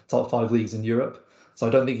the top 5 leagues in Europe. So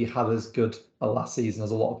I don't think he had as good a last season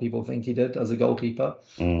as a lot of people think he did as a goalkeeper.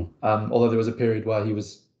 Although there was a period where he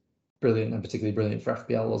was brilliant, and particularly brilliant for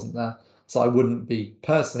FPL, wasn't there? So I wouldn't be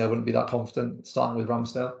that confident starting with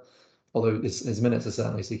Ramsdale, although his minutes are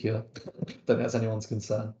certainly secure. Don't think that's anyone's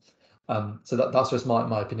concern. So that's just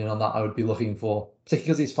my opinion on that. I would be looking for, particularly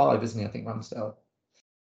because he's 5, isn't he? I think Ramsdale.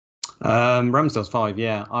 Ramsdale's 5,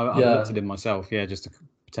 yeah. I've looked at him myself, just to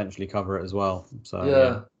potentially cover it as well.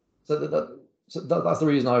 So So that's the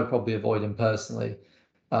reason I would probably avoid him personally.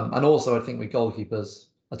 And also, I think with goalkeepers,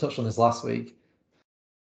 I touched on this last week.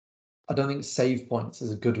 I don't think save points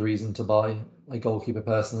is a good reason to buy a goalkeeper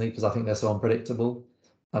personally, because I think they're so unpredictable.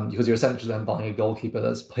 Because you're essentially then buying a goalkeeper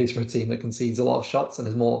that plays for a team that concedes a lot of shots and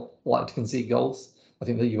is more likely to concede goals. I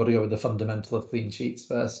think that you've got to go with the fundamental of clean sheets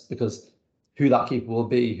first, because who that keeper will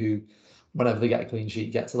be, who, whenever they get a clean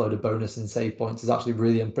sheet, gets a load of bonus and save points, is actually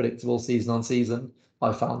really unpredictable season on season,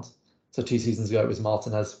 I found. So 2 seasons ago, it was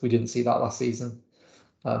Martinez. We didn't see that last season.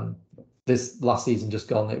 This last season just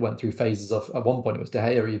gone, it went through phases of, at one point it was De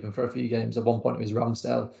Gea even for a few games. At one point it was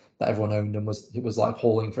Ramsdale that everyone owned and was like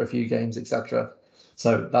hauling for a few games, etc.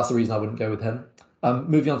 So that's the reason I wouldn't go with him.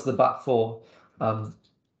 Moving on to the back four.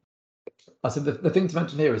 I said the thing to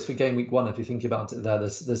mention here is for game week 1, if you think about it,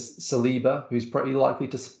 there's Saliba, who's pretty likely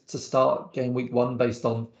to start game week 1 based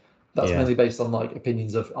on mainly based on like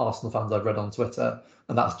opinions of Arsenal fans I've read on Twitter,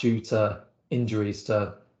 and that's due to injuries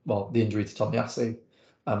to the injury to Tomiyasu,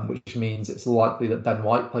 which means it's likely that Ben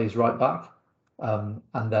White plays right back, and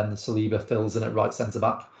then Saliba fills in at right centre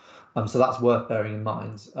back. So that's worth bearing in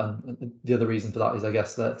mind. And the other reason for that is, I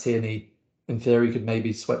guess, that Tierney, in theory, could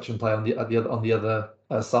maybe switch and play on the other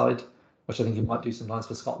side, which I think he might do sometimes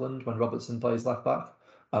for Scotland when Robertson plays left back.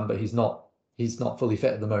 But he's not fully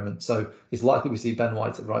fit at the moment, so it's likely we see Ben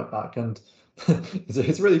White at right back. And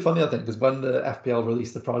it's really funny, I think, because when the FPL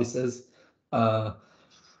released the prices,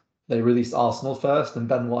 they released Arsenal first, and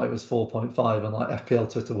Ben White was 4.5, and like FPL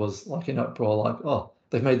Twitter was like in uproar, like, oh,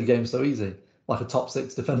 they've made the game so easy. Like a top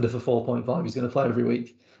 6 defender for 4.5, he's going to play every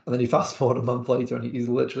week. And then you fast forward a month later, and he's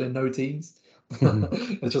literally in no teams.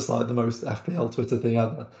 It's just like the most FPL Twitter thing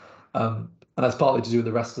ever. And that's partly to do with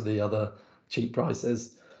the rest of the other cheap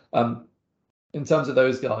prices. In terms of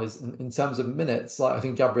those guys, in terms of minutes, like I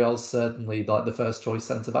think Gabriel's certainly like the first choice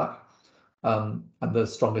centre back. And the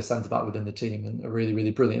strongest centre back within the team, and a really,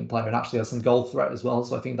 really brilliant player, and actually has some goal threat as well.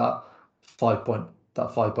 So I think that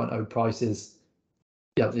 5.0 price is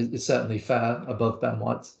certainly fair above Ben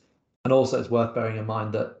White. And also it's worth bearing in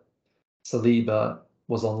mind that Saliba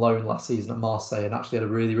was on loan last season at Marseille and actually had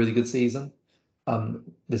a really, really good season.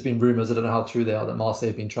 There's been rumours, I don't know how true they are, that Marseille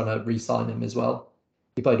have been trying to re-sign him as well.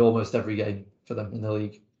 He played almost every game for them in the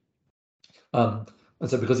league. And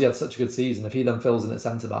so because he had such a good season, if he then fills in at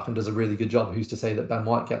centre-back and does a really good job, who's to say that Ben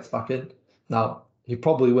White gets back in? Now, he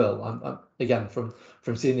probably will. Again, from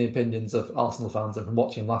seeing the opinions of Arsenal fans and from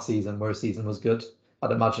watching last season, where his season was good, I'd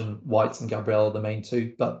imagine White and Gabriel are the main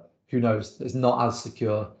two, but who knows? It's not as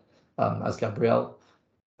secure as Gabriel.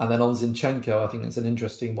 And then on Zinchenko, I think it's an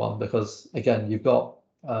interesting one because, again, you've got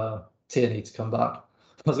Tierney to come back.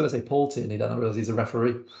 I was going to say Paul Tierney, then I realised he's a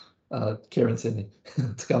referee, Kieran Tierney,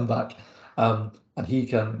 to come back. And he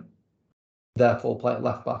can therefore play at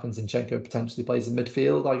left back, and Zinchenko potentially plays in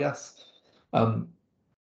midfield, I guess. And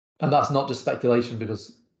that's not just speculation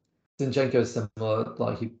because Zinchenko is similar.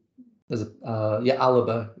 Like there's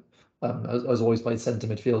Alaba has always played centre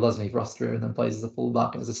midfield, doesn't he, for Austria, and then plays as a full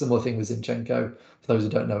back. And it's a similar thing with Zinchenko. For those who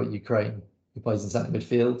don't know, at Ukraine, he plays in centre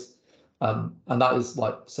midfield, and that is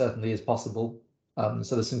certainly is possible.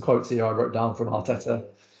 So there's some quotes here I wrote down from Arteta.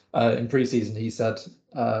 In pre-season, he said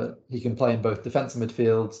he can play in both defence and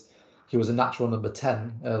midfield. He was a natural number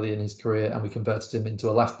 10 early in his career, and we converted him into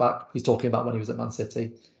a left back. He's talking about when he was at Man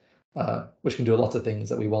City, which can do a lot of things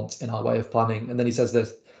that we want in our way of planning. And then he says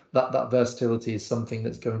that versatility is something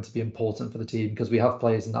that's going to be important for the team because we have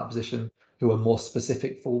players in that position who are more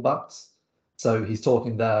specific fullbacks. So he's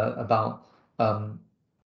talking there about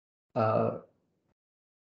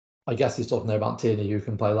I guess he's talking there about Tierney, who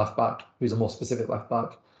can play left back, who's a more specific left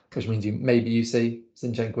back, which means you see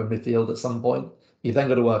Zinchenko in midfield at some point. You've then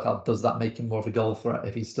got to work out, does that make him more of a goal threat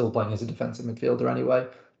if he's still playing as a defensive midfielder anyway,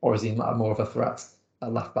 or is he more of a threat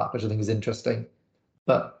at left back, which I think is interesting.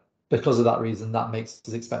 But because of that reason, that makes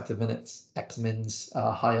his expected minutes xMins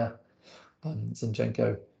higher than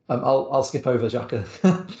Zinchenko. I'll skip over Xhaka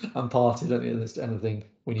and Partey. Don't think there's anything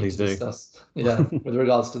we need to discuss. Yeah, with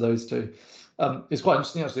regards to those two. It's quite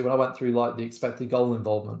interesting actually when I went through the expected goal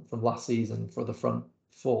involvement from last season for the front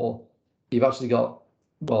four. You've actually got,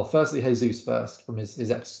 well, firstly Jesus first from his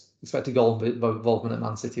expected goal involvement at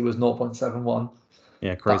Man City was 0.71.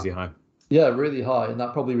 Yeah, crazy high. Yeah, really high, and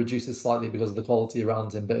that probably reduces slightly because of the quality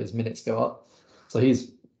around him, but his minutes go up. So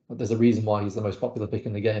there's a reason why he's the most popular pick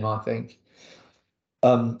in the game, I think.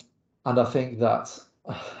 And I think that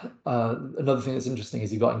another thing that's interesting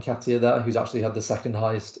is you've got Nketiah there, who's actually had the second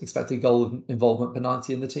highest expected goal involvement per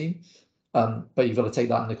 90 in the team. But you've got to take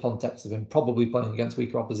that in the context of him probably playing against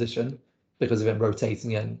weaker opposition because of him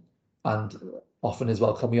rotating in and often as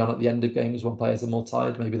well coming on at the end of games when players are more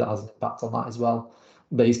tired. Maybe that has an impact on that as well.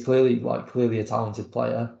 But he's clearly a talented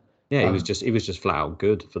player. Yeah, he was just flat out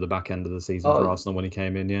good for the back end of the season for Arsenal when he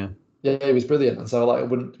came in. Yeah, he was brilliant, and so I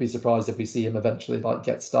wouldn't be surprised if we see him eventually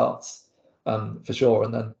get starts, for sure.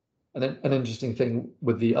 And then an interesting thing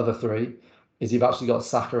with the other three is you've actually got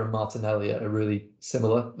Saka and Martinelli at a really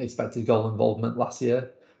similar expected goal involvement last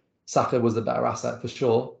year. Saka was the better asset for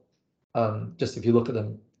sure. Just if you look at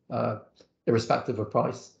them, irrespective of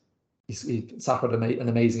price, Saka had an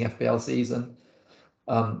amazing FPL season.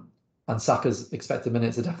 And Saka's expected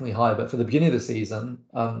minutes are definitely higher. But for the beginning of the season,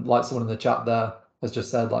 like someone in the chat there has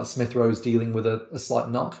just said, Smith Rowe's dealing with a slight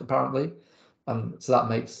knock, apparently. So that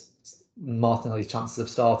makes Martinelli's chances of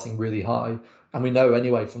starting really high. And we know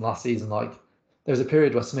anyway from last season, there was a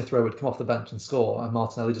period where Smith Rowe would come off the bench and score, and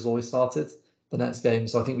Martinelli just always started the next game.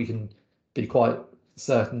 So I think we can be quite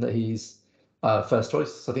certain that he's first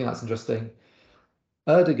choice. So I think that's interesting.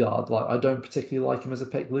 Ødegaard, I don't particularly like him as a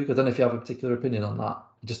pick, Luke. I don't know if you have a particular opinion on that.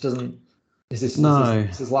 It just doesn't. Is this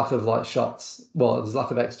lack of shots? Well, there's lack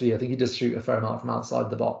of XG. I think he does shoot a fair amount from outside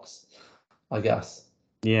the box, I guess.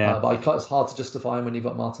 Yeah. But it's hard to justify him when you've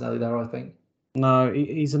got Martinelli there, I think. No,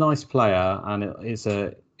 he's a nice player, and it's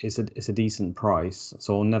a decent price.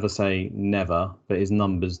 So I'll never say never, but his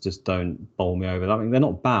numbers just don't bowl me over. I mean, they're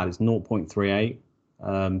not bad. It's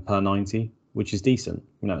 0.38 per 90, which is decent.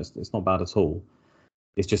 It's not bad at all.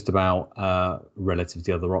 It's just about relative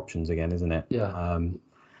to the other options again, isn't it? Yeah.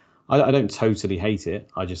 I don't totally hate it.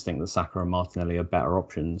 I just think that Saka and Martinelli are better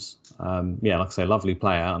options. Yeah, like I say, lovely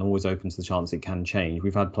player and always open to the chance it can change.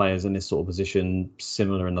 We've had players in this sort of position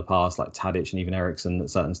similar in the past, like Tadic and even Eriksen at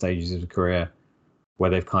certain stages of his career, where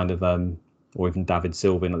they've kind of, or even David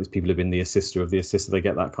Silva, like these people have been the assister of the assister. They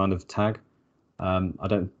get that kind of tag.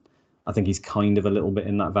 I think he's kind of a little bit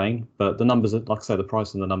in that vein, but the numbers, like I say, the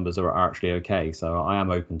price and the numbers are actually okay. So I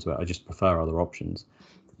am open to it. I just prefer other options.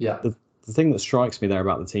 Yeah. The thing that strikes me there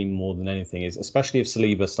about the team more than anything is, especially if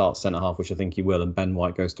Saliba starts centre half, which I think he will, and Ben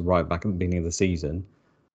White goes to right back at the beginning of the season,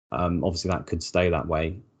 obviously that could stay that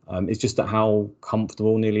way. It's just that how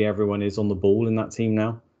comfortable nearly everyone is on the ball in that team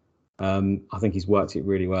now. I think he's worked it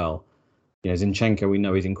really well. Zinchenko, we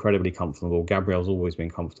know he's incredibly comfortable. Gabriel's always been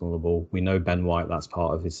comfortable on the ball. We know Ben White, that's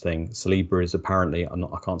part of his thing. Saliba is apparently,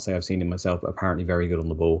 I can't say I've seen him myself, but apparently very good on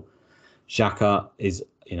the ball. Xhaka is,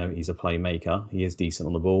 he's a playmaker. He is decent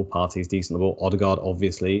on the ball. Partey's decent on the ball. Odegaard,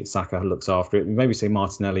 obviously. Saka looks after it. Maybe say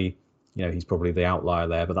Martinelli, he's probably the outlier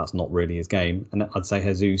there, but that's not really his game. And I'd say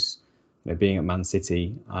Jesus, being at Man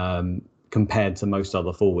City, compared to most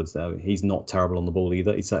other forwards, though, he's not terrible on the ball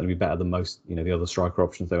either. He'd certainly be better than most, the other striker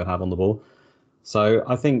options they would have on the ball. So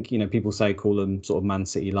I think, people call him sort of Man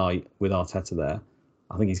City light with Arteta there.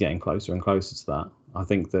 I think he's getting closer and closer to that. I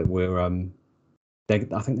think that I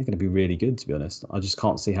think they're going to be really good, to be honest. I just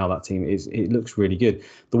can't see how that team is. It looks really good.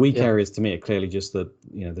 The weak areas to me are clearly just the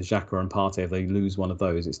Xhaka and Partey. If they lose one of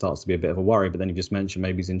those, it starts to be a bit of a worry. But then you just mentioned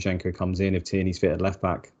maybe Zinchenko comes in. If Tierney's fit at left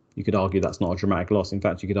back, you could argue that's not a dramatic loss. In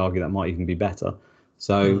fact, you could argue that might even be better.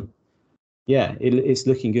 So, yeah, it's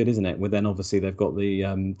looking good, isn't it? Well, then obviously they've got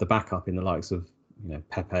the backup in the likes of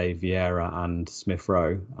Pepe, Vieira, and Smith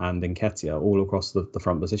Rowe and Nketiah all across the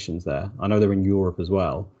front positions there. I know they're in Europe as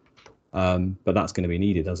well. But that's going to be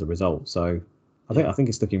needed as a result. So I think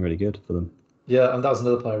it's looking really good for them. Yeah, and that was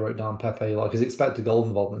another player I wrote down, Pepe. Like his expected goal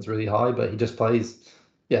involvement is really high, but he just plays,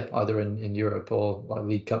 either in Europe or like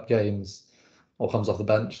League Cup games, or comes off the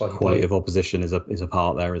bench. Like quality of opposition is a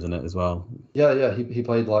part there, isn't it, as well? Yeah. He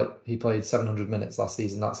played 700 minutes last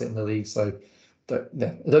season. That's it in the league. So I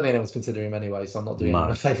don't think anyone's considering him anyway. So I'm not doing him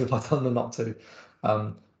a favour by telling them not to.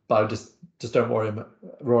 But I just don't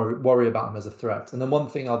worry about him as a threat. And then one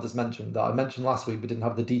thing I'll just mention that I mentioned last week but didn't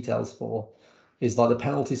have the details for is like the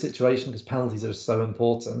penalty situation, because penalties are so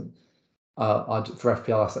important for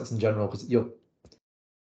FPL assets in general, because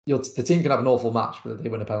the team can have an awful match but they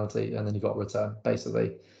win a penalty and then you've got a return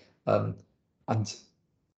basically. And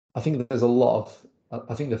I think there's a lot of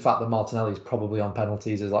I think the fact that Martinelli is probably on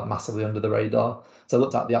penalties is like massively under the radar. So I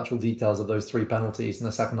looked at the actual details of those 3 penalties in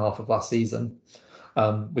the second half of last season.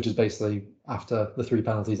 Which is basically after the 3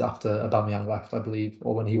 penalties after Aubameyang left, I believe,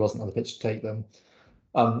 or when he wasn't on the pitch to take them.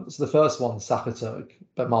 So the first one, Saka took,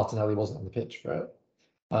 but Martinelli wasn't on the pitch for it.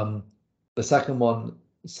 The second one,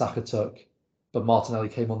 Saka took, but Martinelli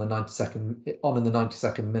came on in the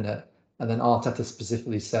 92nd minute, and then Arteta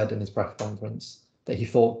specifically said in his press conference that he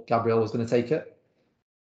thought Gabriel was going to take it.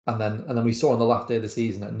 And then we saw on the last day of the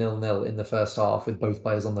season at 0-0 in the first half with both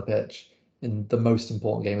players on the pitch in the most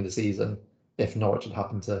important game of the season, if Norwich had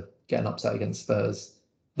happened to get an upset against Spurs,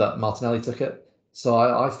 that Martinelli took it. So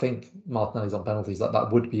I think Martinelli's on penalties.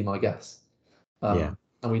 That would be my guess. And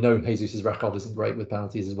we know Jesus' record isn't great with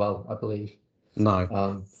penalties as well, I believe.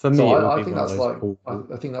 No. For me, so I think that's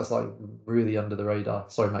I think that's like really under the radar.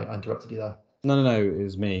 Sorry, mate, I interrupted you there. No, it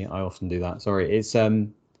was me. I often do that. Sorry. It's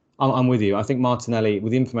I'm with you. I think Martinelli,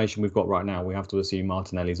 with the information we've got right now, we have to assume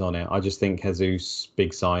Martinelli's on it. I just think Jesus,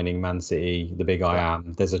 big signing, Man City, the big I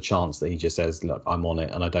am, there's a chance that he just says, look, I'm on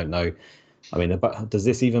it. And I don't know. I mean, does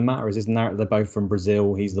this even matter? Is this narrative? They're both from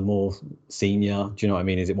Brazil. He's the more senior. Do you know what I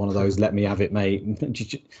mean? Is it one of those, let me have it, mate? At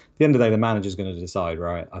the end of the day, the manager's going to decide,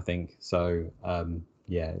 right? I think. So,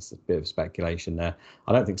 it's a bit of speculation there.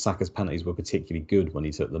 I don't think Saka's penalties were particularly good when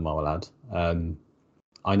he took them, lad.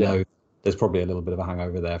 I know there's probably a little bit of a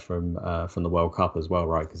hangover there from the World Cup as well,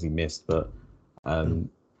 right? Because he missed. But, I don't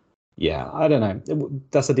know.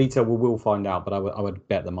 That's a detail we will find out. But I would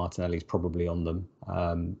bet that Martinelli's probably on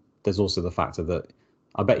them. There's also the factor that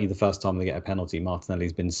I bet you the first time they get a penalty,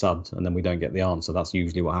 Martinelli's been subbed, and then we don't get the answer. That's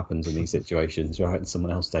usually what happens in these situations, right? And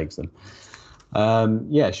someone else takes them.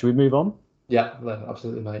 Should we move on? Yeah,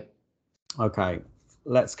 absolutely, mate. Okay.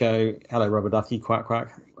 let's go. Hello, Rubber Ducky, quack,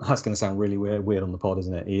 quack. That's going to sound really weird on the pod,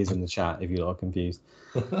 isn't it? He is in the chat if you are confused.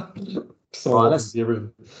 Right, let's your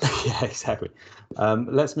room. Yeah, exactly.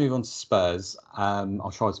 Let's move on to Spurs.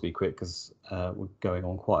 I'll try to be quick because we're going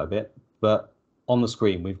on quite a bit. But on the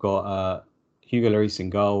screen, we've got Hugo Lloris in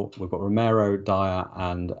goal. We've got Romero, Dyer,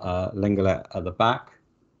 and Lenglet at the back.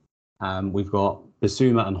 We've got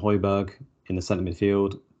Bissouma and Højbjerg in the centre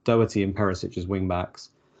midfield. Doherty and Perisic as wing backs.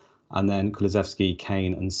 And then Kulusevski,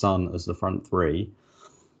 Kane, and Son as the front three.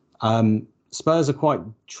 Spurs are quite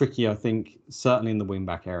tricky, I think, certainly in the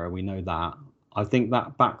wing-back area. We know that. I think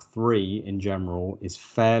that back three in general is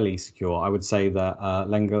fairly secure. I would say that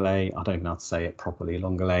Lenglet, I don't even know how to say it properly.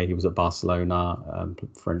 Lenglet, he was at Barcelona,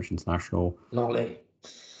 French international. Longley.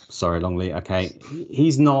 Sorry, Longley. Okay.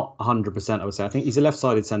 He's not 100%, I would say. I think he's a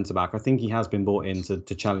left-sided centre-back. I think he has been brought in to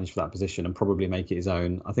challenge for that position and probably make it his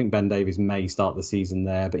own. I think Ben Davies may start the season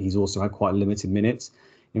there, but he's also had quite limited minutes.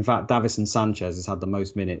 In fact, Davinson Sanchez has had the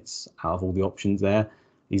most minutes out of all the options there.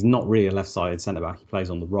 He's not really a left-sided centre-back. He plays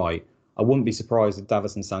on the right. I wouldn't be surprised if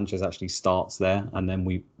Davinson Sanchez actually starts there, and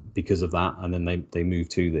then because of that, and then they move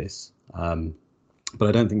to this. But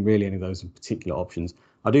I don't think really any of those are particular options.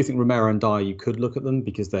 I do think Romero and Dyer, you could look at them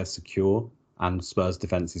because they're secure and Spurs'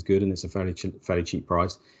 defence is good and it's a fairly cheap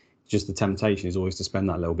price. Just the temptation is always to spend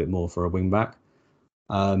that little bit more for a wing-back.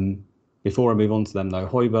 Before I move on to them, though,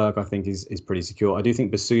 Højbjerg, I think, is pretty secure. I do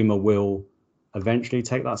think Bissouma will eventually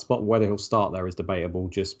take that spot. Whether he'll start there is debatable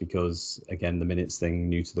just because, again, the minutes thing,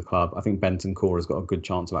 new to the club. I think Bentancur has got a good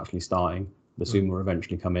chance of actually starting. Bissouma will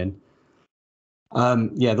eventually come in.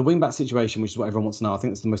 The wing-back situation, which is what everyone wants to know, I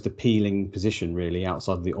think it's the most appealing position, really,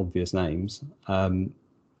 outside of the obvious names.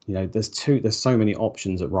 There's so many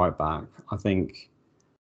options at right-back. I think,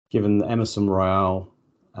 given Emerson Royale,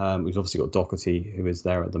 we've obviously got Doherty, who is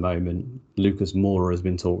there at the moment. Lucas Moura has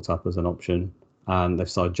been talked up as an option, and they've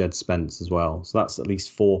signed Jed Spence as well. So that's at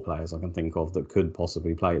least 4 players I can think of that could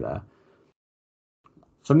possibly play there.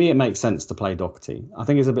 For me, it makes sense to play Doherty. I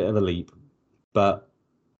think it's a bit of a leap, but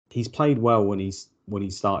he's played well when he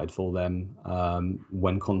started for them,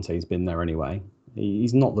 when Conte's been there anyway.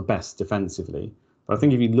 He's not the best defensively, but I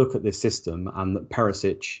think if you look at this system and that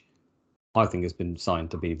Perisic, I think, has been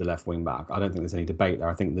signed to be the left wing back. I don't think there's any debate there.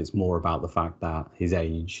 I think it's more about the fact that his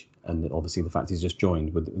age and obviously the fact he's just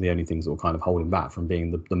joined with the only things that will kind of hold him back from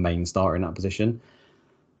being the main starter in that position.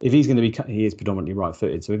 If he's going to be, he is predominantly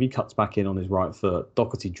right-footed. So if he cuts back in on his right foot,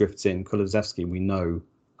 Doherty drifts in. Kulusevski, we know,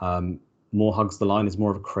 more hugs the line, is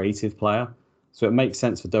more of a creative player. So it makes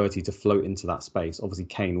sense for Doherty to float into that space. Obviously,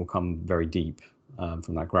 Kane will come very deep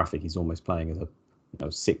from that graphic. He's almost playing as a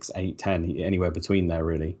 6, 8, 10, anywhere between there,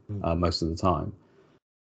 really, most of the time.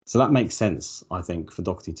 So that makes sense, I think, for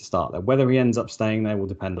Doherty to start there. Whether he ends up staying there will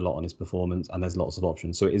depend a lot on his performance, and there's lots of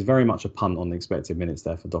options. So it is very much a punt on the expected minutes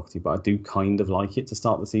there for Doherty, but I do kind of like it to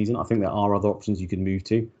start the season. I think there are other options you could move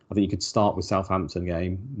to. I think you could start with Southampton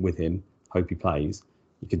game with him, hope he plays.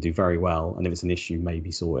 You could do very well, and if it's an issue,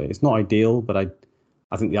 maybe sort it. It's not ideal, but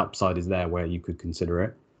I think the upside is there where you could consider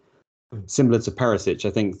it. Similar to Perisic,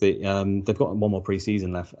 I think that they've got one more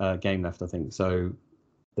pre-season game left, I think. So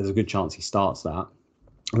there's a good chance he starts that.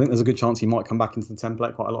 I think there's a good chance he might come back into the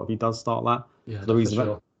template quite a lot if he does start that.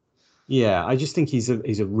 Yeah, I just think he's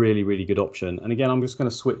a really, really good option. And again, I'm just going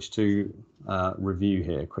to switch to review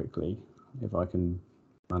here quickly, if I can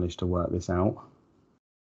manage to work this out.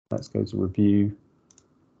 Let's go to review.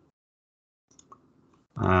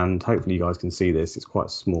 And hopefully you guys can see this. It's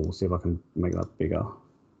quite small. See if I can make that bigger.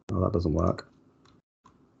 Oh, that doesn't work.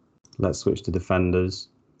 Let's switch to defenders.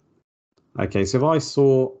 Okay, so if I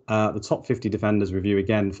saw the top 50 defenders review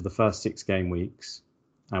again for the first 6 game weeks,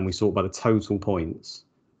 and we sort by the total points,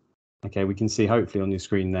 okay, we can see hopefully on your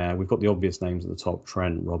screen there, we've got the obvious names at the top: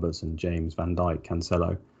 Trent, Robertson, James, Van Dijk,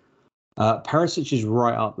 Cancelo. Perisic is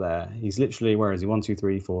right up there. He's literally, where is he? 1, 2,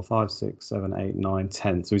 3, 4, 5, 6, 7, 8, 9,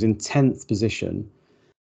 10th. So he's in 10th position.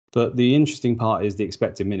 But the interesting part is the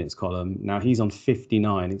expected minutes column. Now he's on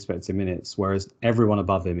 59 expected minutes, whereas everyone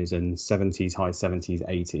above him is in 70s, high 70s,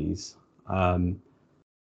 80s.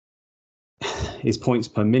 His points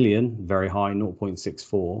per million, very high,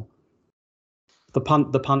 0.64. The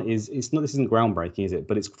punt is, it's not, this isn't groundbreaking, is it?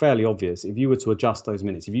 But it's fairly obvious. If you were to adjust those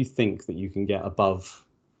minutes, if you think that you can get above,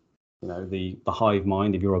 the hive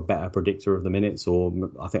mind, if you're a better predictor of the minutes, or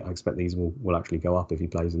I expect these will actually go up if he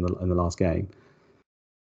plays in the last game.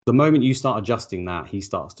 The moment you start adjusting that, he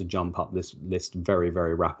starts to jump up this list very,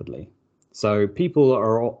 very rapidly. So people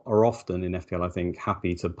are often in FPL, I think,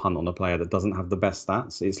 happy to punt on a player that doesn't have the best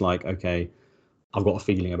stats. It's like, okay, I've got a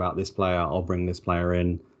feeling about this player. I'll bring this player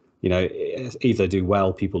in. If they do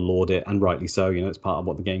well, people laud it, and rightly so. It's part of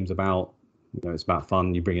what the game's about. It's about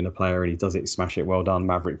fun. You bring in a player and he does it, smash it, well done.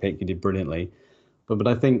 Maverick pick, you did brilliantly. But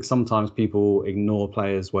I think sometimes people ignore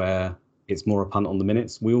players where it's more a punt on the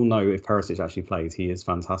minutes. We all know if Perisic actually plays, he is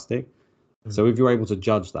fantastic. So if you're able to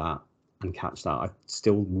judge that and catch that, I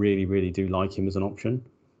still really, really do like him as an option.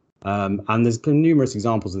 And there's been numerous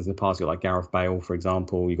examples in the past. You've got like Gareth Bale, for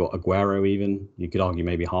example. You've got Aguero even. You could argue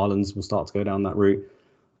maybe Haaland's will start to go down that route.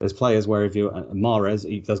 There's players where if you're Mahrez,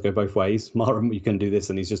 he does go both ways. Mahrez, you can do this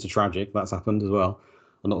and he's just a tragic. That's happened as well.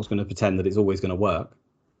 I'm not going to pretend that it's always going to work.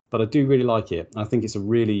 But I do really like it. I think it's a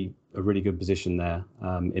really good position there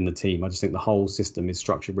in the team. I just think the whole system is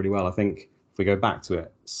structured really well. I think if we go back to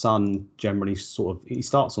it, Son generally he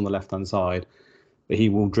starts on the left-hand side, but he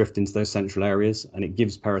will drift into those central areas, and it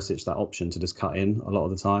gives Perisic that option to just cut in a lot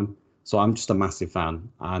of the time. So I'm just a massive fan,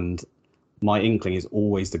 and my inkling is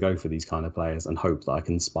always to go for these kind of players and hope that I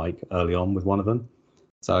can spike early on with one of them.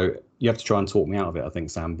 So you have to try and talk me out of it, I think,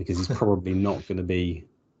 Sam, because he's probably not going to be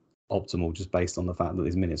optimal just based on the fact that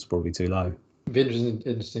his minutes are probably too low. It'd be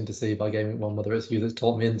interesting to see by game week 1 whether it's you that's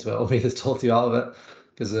talked me into it or me that's talked you out of it.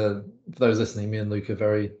 Because for those listening, me and Luke are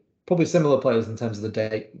very probably similar players in terms of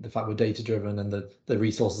the fact we're data driven and the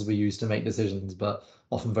resources we use to make decisions, but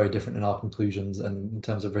often very different in our conclusions and in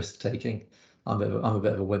terms of risk taking. I'm a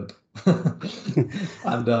bit of a wimp,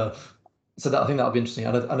 and so that I think that'll be interesting.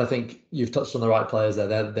 And I think you've touched on the right players there.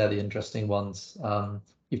 They're the interesting ones.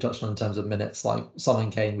 You've touched on in terms of minutes, like Son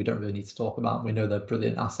and Kane. We don't really need to talk about. We know they're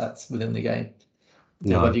brilliant assets within the game.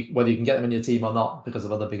 No. Whether you can get them in your team or not because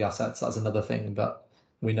of other big assets, that's another thing. But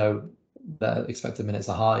we know their expected minutes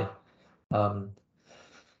are high.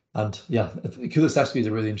 And yeah, Kulusevski is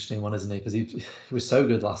a really interesting one, isn't he? Because he was so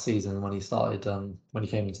good last season when he started, when he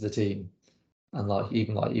came into the team, and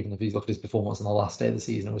even if you look at his performance on the last day of the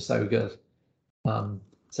season, it was so good.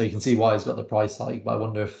 So you can see why he's got the price hike. But I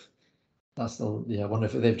wonder if I wonder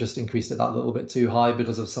if they've just increased it that little bit too high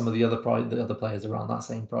because of some of the other players around that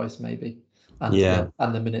same price, maybe. And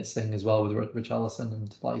and the minutes thing as well with Richarlison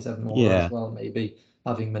and like you said, more as well, maybe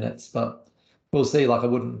having minutes, but. We'll see. I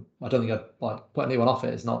don't think I'd put anyone off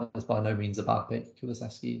it. It's by no means a bad pick,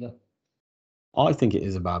 Kulusevski either. I think it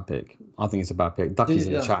is a bad pick. I think it's a bad pick. Ducky's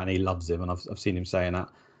in the chat and he loves him, and I've seen him saying that.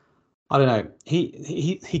 I don't know.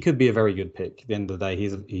 He could be a very good pick. At the end of the day,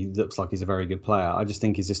 he looks like he's a very good player. I just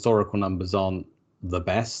think his historical numbers aren't the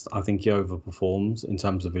best. I think he overperforms in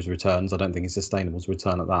terms of his returns. I don't think it's sustainable to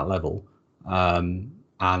return at that level.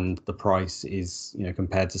 And the price is,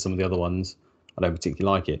 compared to some of the other ones, I don't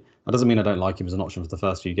particularly like it. That doesn't mean I don't like him as an option for the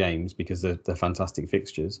first few games because they're fantastic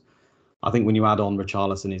fixtures. I think when you add on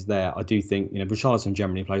Richarlison is there, I do think, Richarlison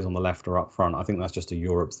generally plays on the left or up front. I think that's just a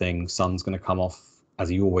Europe thing. Son's going to come off as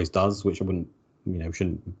he always does, which I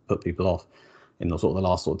shouldn't put people off in the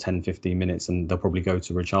last 10, 15 minutes, and they'll probably go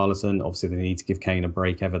to Richarlison. Obviously, they need to give Kane a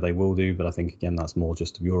break, ever they will do, but I think, again, that's more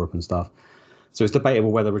just Europe and stuff. So it's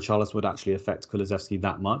debatable whether Richarlison would actually affect Kulusevski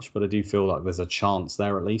that much, but I do feel like there's a chance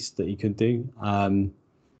there at least that he could do. I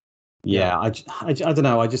don't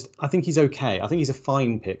know. I think he's okay. I think he's a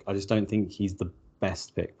fine pick. I just don't think he's the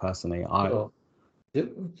best pick personally. The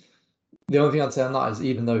only thing I'd say on that is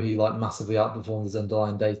even though he massively outperformed his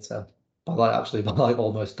underlying data by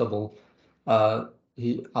almost double,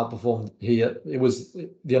 he outperformed.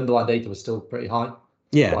 The underlying data was still pretty high.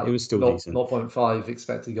 Yeah, it was still decent. 0.5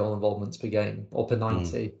 expected goal involvements per game or per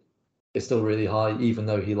 90 is still really high, even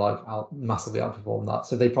though he massively outperformed that.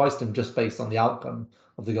 So they priced him just based on the outcome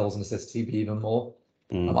of the goals and assists, he'd be even more.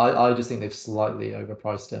 I just think they've slightly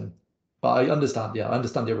overpriced him. But I understand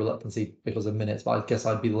your reluctancy because of minutes, but I guess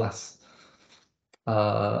I'd be less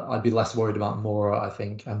worried about Moura, I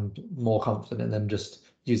think, and more confident in them just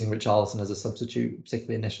using Richarlison as a substitute,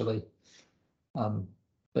 particularly initially. But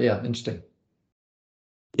yeah, interesting.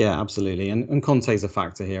 Yeah, absolutely, and Conte's a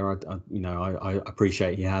factor here. I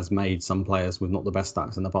appreciate he has made some players with not the best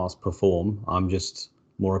stats in the past perform. I'm just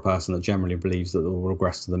more a person that generally believes that they'll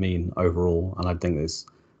regress to the mean overall, and I think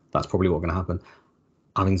that's probably what's going to happen.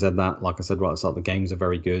 Having said that, like I said right at the start, the games are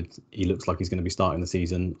very good. He looks like he's going to be starting the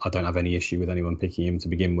season. I don't have any issue with anyone picking him to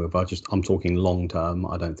begin with. I'm talking long term.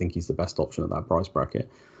 I don't think he's the best option at that price bracket.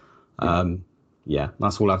 Yeah,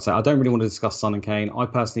 that's all I'd say. I don't really want to discuss Son and Kane.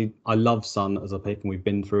 I love Son as a pick, and we've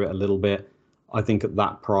been through it a little bit. I think at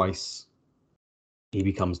that price, he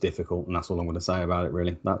becomes difficult, and that's all I'm going to say about it,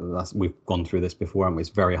 really. We've gone through this before, haven't we? It's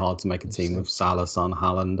very hard to make a team with Salah, Son,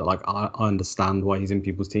 Haaland. I understand why he's in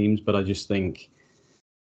people's teams, but I just think...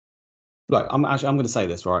 I'm going to say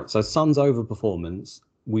this, right? So Son's overperformance,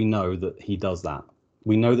 we know that he does that.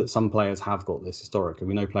 We know that some players have got this historically.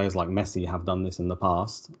 We know players like Messi have done this in the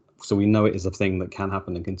past. So we know it is a thing that can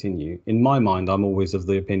happen and continue. In my mind, I'm always of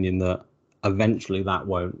the opinion that eventually that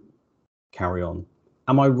won't carry on.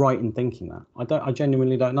 Am I right in thinking that? I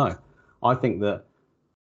genuinely don't know. I think that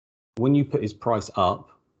when you put his price up,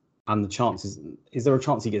 and the chances, is there a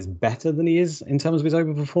chance he gets better than he is in terms of his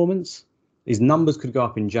overperformance? His numbers could go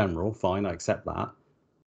up in general, fine, I accept that.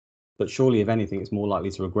 But surely, if anything, it's more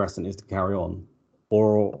likely to regress than it is to carry on.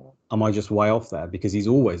 Or am I just way off there because he's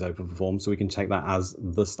always overperformed, so we can take that as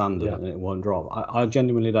the standard and it won't drop? I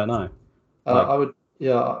genuinely don't know. I would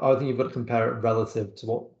think you've got to compare it relative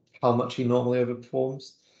to how much he normally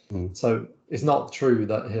overperforms. So it's not true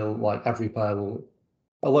that he'll, like, every player will,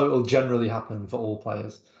 although it will generally happen for all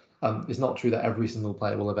players. It's not true that every single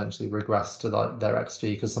player will eventually regress to their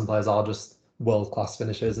XG, because some players are just world-class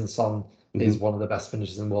finishers, and Son is one of the best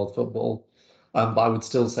finishers in world football. But I would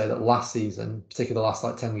still say that last season, particularly the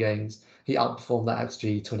last 10 games, he outperformed that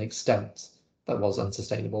XG to an extent that was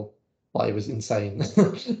unsustainable. Like, it was insane,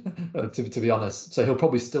 to be honest. So he'll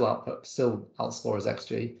probably still outscore his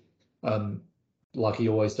XG, like he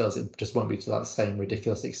always does. It just won't be to that same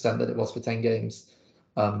ridiculous extent that it was for 10 games.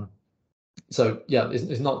 So yeah,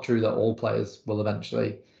 it's not true that all players will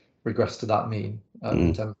eventually regress to that mean,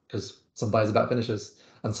 because some players are better finishers,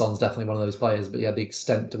 and Son's definitely one of those players. But yeah, the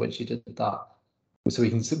extent to which he did that, so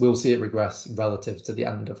we'll see it regress relative to the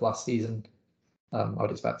end of last season, I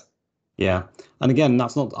would expect. Yeah, and again,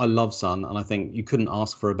 that's not. I love Son, and I think you couldn't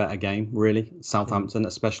ask for a better game, really. Southampton,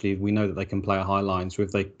 especially, we know that they can play a high line. So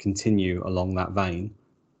if they continue along that vein,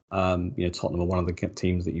 Tottenham are one of the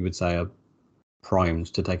teams that you would say are primed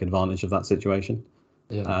to take advantage of that situation.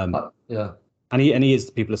 And he is.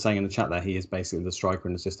 People are saying in the chat there he is basically the striker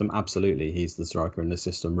in the system. Absolutely, he's the striker in the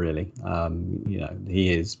system. Really,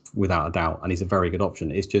 he is without a doubt, and he's a very good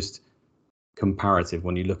option. It's just comparative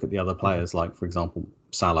when you look at the other players, like for example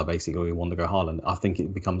Salah, basically, we want to go Haaland. I think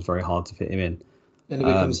it becomes very hard to fit him in, and it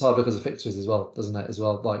becomes hard because of fixtures as well, doesn't it? As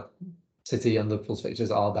well, like City and Liverpool's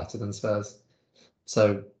fixtures are better than Spurs.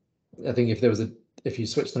 So I think if you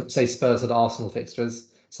switch them, say Spurs had Arsenal fixtures,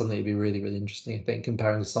 suddenly it'd be really, really interesting. I think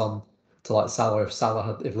comparing Son to like Salah,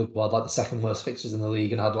 if Liverpool had like the second worst fixtures in the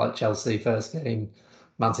league and had like Chelsea first game,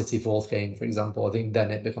 Man City fourth game, for example, I think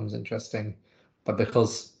then it becomes interesting. But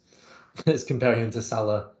because it's comparing him to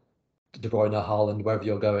Salah, De Bruyne, Haaland, wherever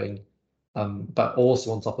you're going, but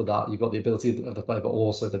also on top of that, you've got the ability of the player, but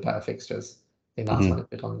also the better fixtures. I think that's when it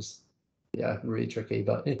becomes really tricky.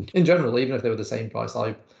 But in general, even if they were the same price,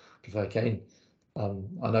 I prefer Kane.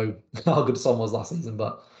 I know how good Son was last season,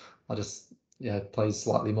 but I just plays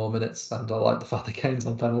slightly more minutes, and I like the fact that Kane's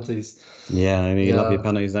on penalties. Yeah, I mean, you love your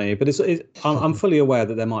penalties, don't you? But I'm fully aware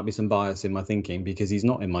that there might be some bias in my thinking because he's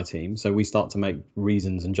not in my team. So we start to make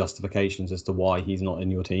reasons and justifications as to why he's not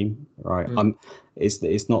in your team, right?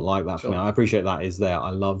 It's not like that for me. I appreciate that is there.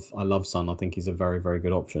 I love Son. I think he's a very, very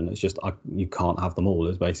good option. It's just you can't have them all,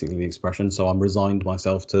 is basically the expression. So I'm resigned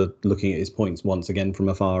myself to looking at his points once again from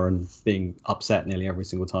afar and being upset nearly every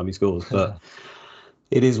single time he scores. But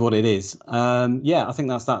it is what it is. I think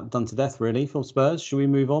that's that done to death, really, for Spurs. Should we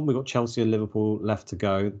move on? We've got Chelsea and Liverpool left to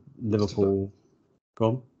go. Liverpool, go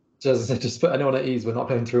on. Just put anyone at ease. We're not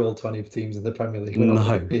going through all 20 teams in the Premier League. We're not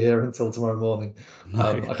going to be here until tomorrow morning.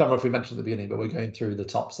 I can't remember if we mentioned at the beginning, but we're going through the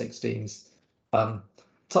top 6 teams. They are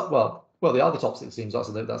the top 6 teams.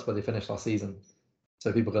 That's where they finished last season.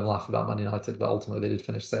 So people can laugh about Man United, but ultimately they did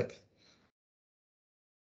finish 6th.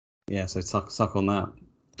 Yeah, so suck on that,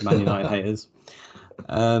 Man United haters.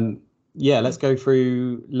 Let's go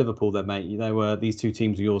through Liverpool then, mate. These 2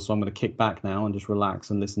 teams are yours, so I'm going to kick back now and just relax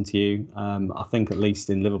and listen to you. I think at least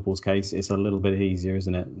in Liverpool's case, it's a little bit easier,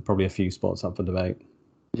 isn't it? Probably a few spots up for debate.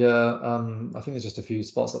 Yeah, I think there's just a few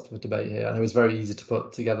spots up for debate here, and it was very easy to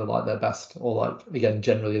put together like their best, or like again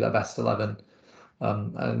generally their best 11.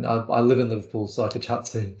 And I live in Liverpool, so I could chat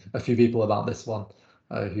to a few people about this one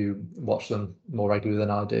who watch them more regularly than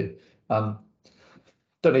I do.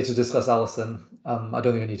 Don't need to discuss Alisson. I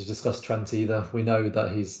don't think we need to discuss Trent either. We know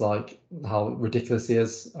that he's like how ridiculous he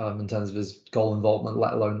is in terms of his goal involvement,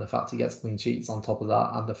 let alone the fact he gets clean sheets on top of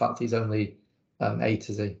that, and the fact he's only 8,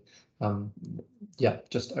 is he?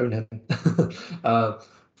 Just own him.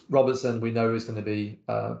 Robertson, we know, is going to be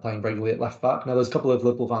playing regularly at left back. Now, there's a couple of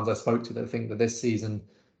Liverpool fans I spoke to that think that this season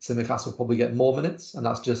Tsimikas will probably get more minutes, and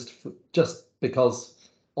that's just because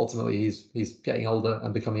ultimately he's getting older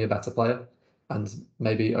and becoming a better player. And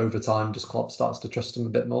maybe over time, just Klopp starts to trust him a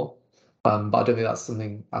bit more. But I don't think that's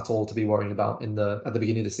something at all to be worrying about at the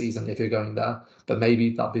beginning of the season if you're going there. But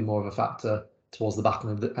maybe that'd be more of a factor towards the back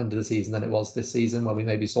end of the season than it was this season, where we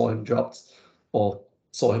maybe saw him dropped or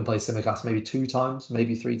saw him play Tsimikas maybe 2 times,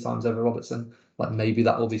 maybe 3 times over Robertson. Like maybe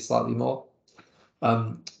that will be slightly more.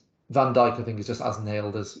 Van Dijk, I think, is just as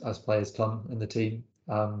nailed as players come in the team.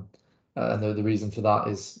 And the reason for that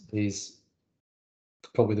is he's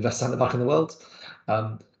probably the best centre back in the world.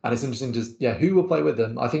 And it's interesting, just who will play with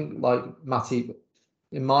them. I think like Matip,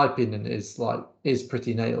 in my opinion, is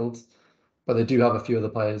pretty nailed, but they do have a few other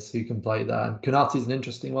players who can play there. And Konate is an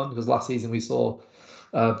interesting one because last season we saw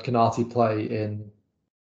Konate play in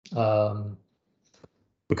the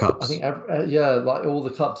cups. I think like all the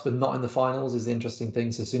cups, but not in the finals is the interesting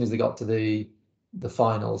thing. So as soon as they got to the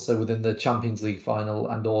finals, so within the Champions League final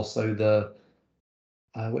and also the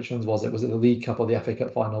which ones was it? Was it the League Cup or the FA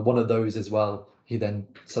Cup final? One of those as well. He then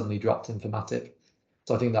suddenly dropped in for Matip.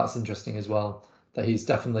 So I think that's interesting as well. That he's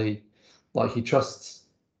definitely like he trusts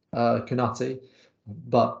Konate,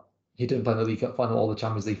 but he didn't play in the League Cup final or the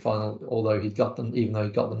Champions League final, although he got them, even though he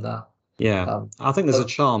got them there. Yeah, I think there's a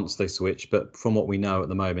chance they switch, but from what we know at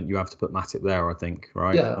the moment, you have to put Matip there, I think,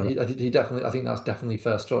 right? Yeah, he definitely. I think that's definitely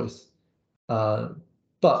first choice.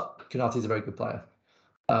 But Konate is a very good player.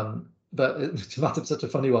 But Matip's such a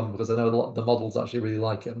funny one because I know a lot of the models actually really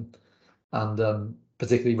like him, and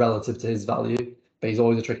particularly relative to his value. But he's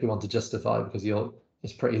always a tricky one to justify because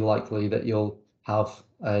it's pretty likely that you'll have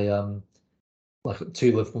a like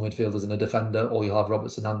two Liverpool midfielders and a defender, or you'll have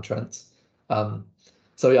Robertson and Trent.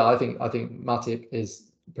 So yeah, I think Matip is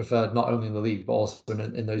preferred not only in the league but also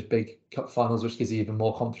in those big cup finals, which gives you even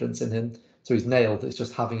more confidence in him. So he's nailed. It's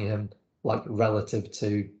just having him like relative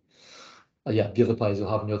to the other players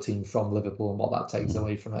you'll have in your team from Liverpool and what that takes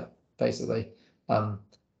away from it, basically. So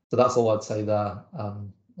that's all I'd say there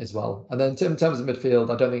as well. And then in terms of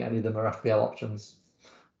midfield, I don't think any of them are FPL options.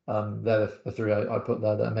 They're the three I put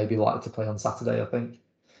there that are maybe likely to play on Saturday, I think.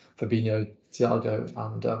 Fabinho,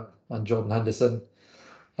 Thiago, and Jordan Henderson.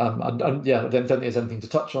 And yeah, I don't think there's anything to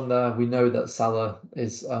touch on there. We know that Salah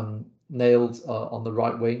is nailed on the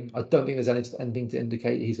right wing. I don't think there's anything to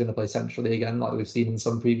indicate he's going to play centrally again, like we've seen in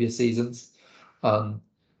some previous seasons.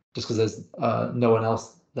 Just because there's no one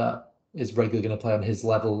else that is regularly going to play on his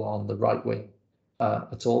level on the right wing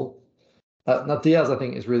at all. Now Diaz, I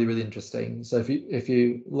think, is really, really interesting. So if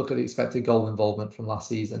you look at the expected goal involvement from last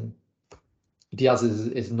season, Diaz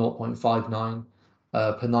is 0.59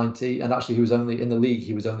 per 90, and actually he was only in the league.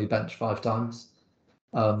 He was only benched 5 times,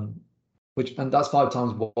 and that's 5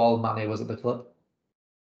 times while Mane was at the club.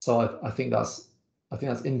 So I think that's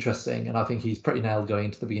interesting, and I think he's pretty nailed going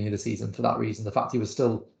into the beginning of the season for that reason. The fact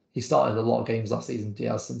he started a lot of games last season,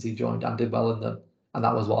 Diaz, since he joined, and did well in them, and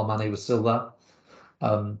that was while Mane was still there.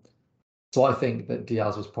 So I think that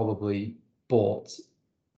Diaz was probably bought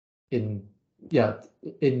in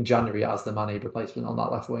January as the Mane replacement on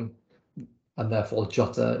that left wing, and therefore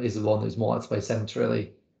Jota is the one who's more likely to play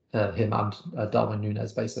centrally, him and Darwin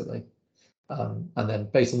Núñez basically. And then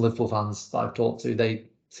based on Liverpool fans that I've talked to, they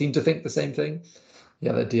seem to think the same thing.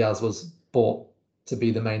 Yeah, that Diaz was bought to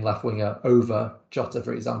be the main left winger over Jota,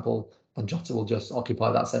 for example, and Jota will just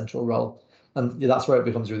occupy that central role. And that's where it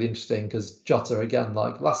becomes really interesting because Jota, again,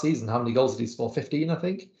 like last season, how many goals did he score? 15, I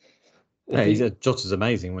think. Yeah, Jota's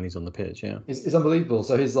amazing when he's on the pitch. Yeah, it's unbelievable.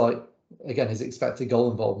 So his expected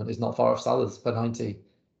goal involvement is not far off Salah's per 90.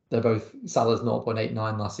 They're both Salah's 0.89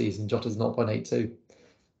 last season, Jota's 0.82.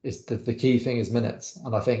 It's the key thing is minutes,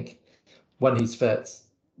 and I think when he's fit,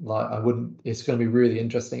 it's going to be really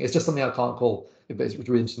interesting. It's just something I can't call, but it's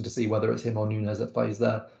really interesting to see whether it's him or Núñez that plays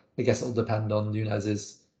there. I guess it'll depend on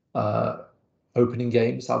Núñez's opening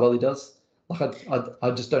games, how well he does.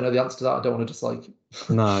 I just don't know the answer to that. I don't want to just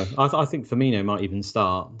No, I think Firmino might even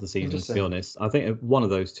start the season. To be honest, I think one of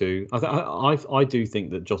those two. I do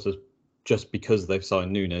think that Jota's, just because they've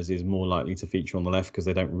signed Núñez, is more likely to feature on the left because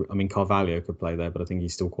they don't. I mean, Carvalho could play there, but I think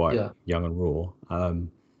he's still quite young and raw.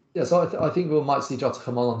 So I think we might see Jota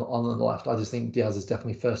come on the left. I just think Diaz is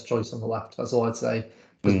definitely first choice on the left. That's all I'd say.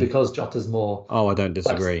 Because Jota's more. Oh, I don't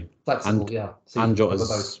disagree. Flexible, and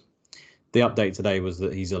Jota's. The update today was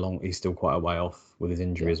that he's still quite a way off with his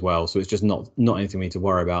injury as well. So it's just not anything we need to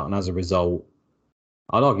worry about. And as a result,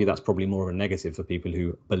 I'd argue that's probably more of a negative for people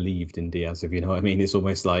who believed in Diaz, if you know what I mean. It's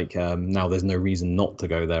almost like now there's no reason not to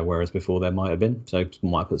go there, whereas before there might have been. So it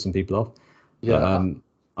might put some people off. Yeah, but,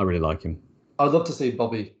 I really like him. I'd love to see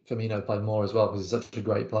Bobby Firmino play more as well because he's such a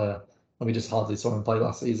great player. And we just hardly saw him play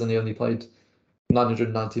last season. He only played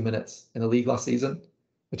 990 minutes in the league last season,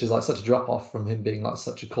 which is such a drop off from him being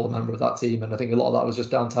such a core member of that team. And I think a lot of that was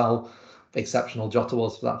just down to how exceptional Jota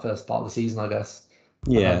was for that first part of the season, I guess.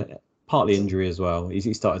 Yeah, partly injury as well.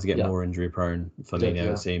 He started to get more injury prone,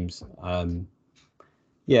 Firmino, it seems.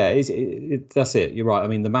 That's it. You're right. I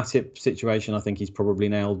mean, the Matip situation, I think he's probably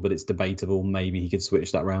nailed, but it's debatable. Maybe he could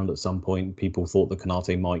switch that round at some point. People thought that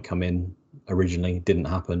Konate might come in originally. Didn't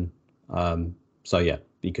happen. So, yeah,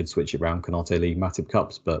 he could switch it round. Konate League, Matip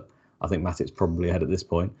Cups, but I think Matip's probably ahead at this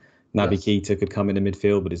point. Naby Yes. Keita could come in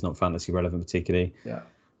midfield, but he's not fantasy relevant particularly. Yeah.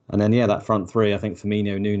 And then, yeah, that front three, I think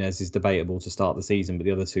Firmino, Nunes is debatable to start the season, but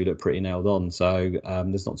the other two look pretty nailed on. So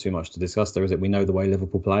there's not too much to discuss there, is it? We know the way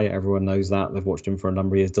Liverpool play. Everyone knows that. They've watched him for a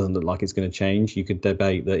number of years. Doesn't look like it's going to change. You could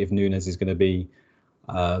debate that if Nunes is going to be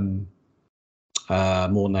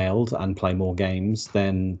more nailed and play more games,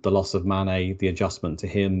 then the loss of Mane, the adjustment to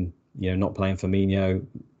him, not playing Firmino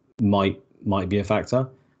might be a factor.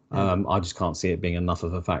 I just can't see it being enough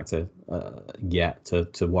of a factor yet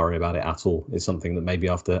to worry about it at all. It's something that maybe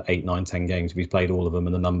after 8, 9, 10 games, if he's played all of them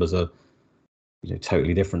and the numbers are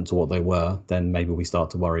totally different to what they were, then maybe we start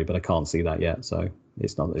to worry. But I can't see that yet, so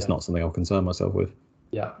it's not something I'll concern myself with.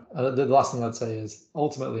 Yeah, the last thing I'd say is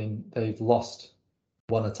ultimately they've lost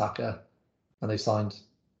one attacker and they've signed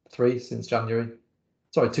 3 since January.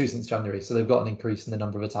 Sorry, 2 since January. So they've got an increase in the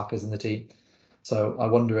number of attackers in the team. So I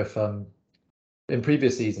wonder if in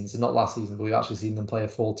previous seasons, and not last season, but we've actually seen them play a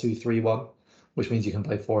 4-2-3-1, which means you can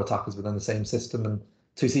play 4 attackers within the same system. And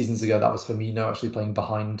 2 seasons ago, that was Firmino actually playing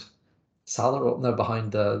behind Salah, or no,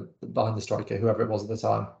 behind the striker, whoever it was at the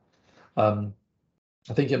time.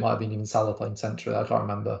 I think it might have been even Salah playing centrally. I can't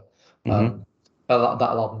remember. But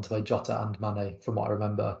that allowed them to play Jota and Mane, from what I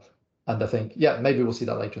remember. And I think, yeah, maybe we'll see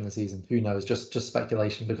that later in the season. Who knows? Just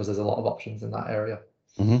speculation, because there's a lot of options in that area.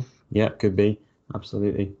 Yeah, could be.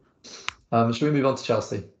 Absolutely. Should we move on to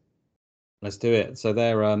Chelsea? Let's do it. So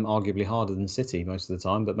they're arguably harder than City most of the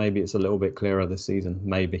time, but maybe it's a little bit clearer this season.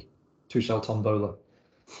 Maybe. Tuchel Tombola.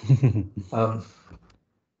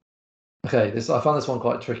 Okay, I found this one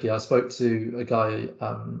quite tricky. I spoke to a guy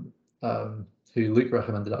who Luke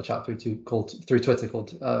recommended I chat through Twitter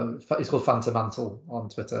called he's called Phantom Mantle on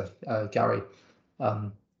Twitter. Gary,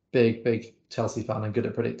 big Chelsea fan and good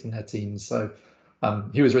at predicting their teams. So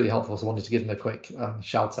he was really helpful. So I wanted to give him a quick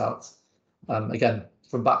shout out. Again,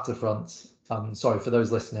 from back to front. Sorry for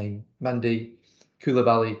those listening: Mendy,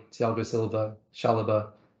 Koulibaly, Thiago Silva, Chalobah.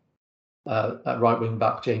 At right wing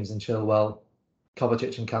back, James and Chilwell,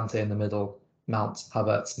 Kovacic and Kante in the middle, Mount,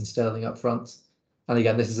 Havertz and Sterling up front. And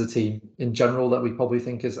again, this is a team in general that we probably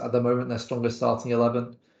think is at the moment their strongest starting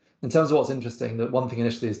 11. In terms of what's interesting, that one thing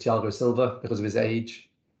initially is Thiago Silva because of his age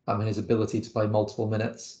and his ability to play multiple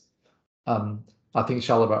minutes. I think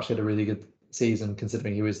Chalobah actually had a really good season,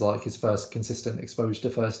 considering he was like his first consistent exposure to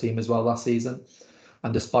first team as well last season.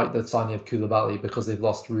 And despite the signing of Koulibaly, because they've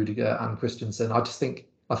lost Rudiger and Christensen, I think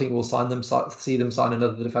we'll see them sign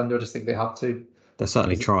another defender. I just think they have to. They're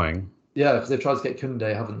certainly trying. Yeah, because they've tried to get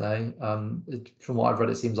Koundé, haven't they? From what I've read,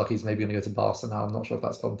 it seems like he's maybe going to go to Barca now. I'm not sure if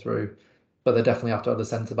that's gone through. But they definitely have to have the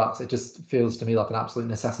centre-backs. It just feels to me like an absolute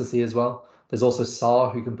necessity as well. There's also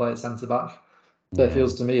Sarr, who can play at centre-back. But it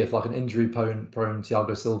feels to me if like an injury-prone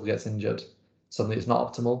Thiago Silva gets injured, suddenly it's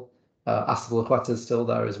not optimal. Azpilicueta's still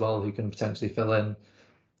there as well, who can potentially fill in.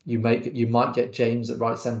 You might get James at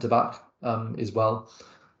right centre-back as well.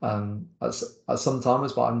 At some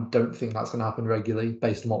times, but I don't think that's going to happen regularly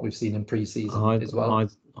based on what we've seen in pre-season as well.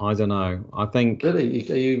 I don't know. I think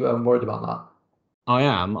really, are you worried about that? I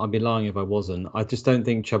am. I'd be lying if I wasn't. I just don't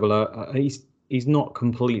think Chubala. He's not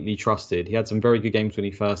completely trusted. He had some very good games when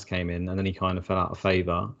he first came in, and then he kind of fell out of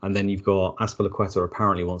favour. And then you've got Azpilicueta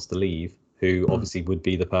apparently wants to leave, who obviously would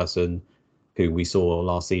be the person who we saw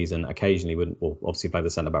last season occasionally would, well, obviously play the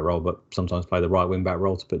centre-back role, but sometimes play the right wing-back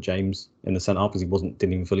role to put James in the centre-half because he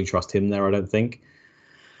didn't even fully trust him there, I don't think.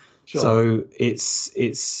 Sure. So it's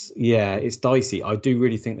dicey. I do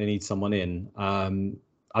really think they need someone in.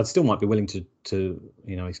 I still might be willing to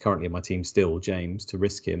he's currently in my team still, James, to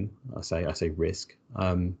risk him. I say risk.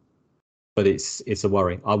 But it's a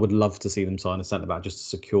worry. I would love to see them sign a centre-back just to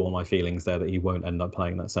secure my feelings there that he won't end up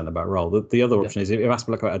playing that centre-back role. The other option is if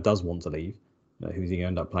Azpilicueta does want to leave, who's he going to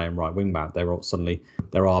end up playing right wing-back? There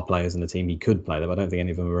are players in the team he could play there, but I don't think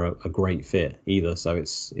any of them are a great fit either. So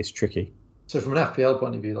it's tricky. So from an FPL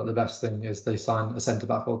point of view, like the best thing is they sign a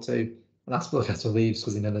centre-back or two, and Azpilicueta leaves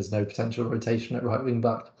because there's no potential rotation at right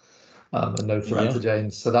wing-back and no threat to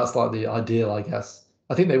James. So that's like the ideal, I guess.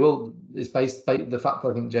 I think they will. It's based the fact that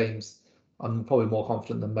I think James, I'm probably more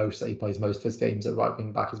confident than most that he plays most of his games at right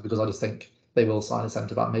wing back is because I just think they will sign a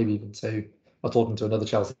centre back, maybe even 2. I was talking to another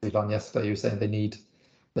Chelsea fan yesterday who was saying they need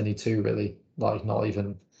 2 really, like not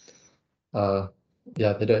even. They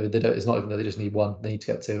don't. It's not even that they just need 1. They need to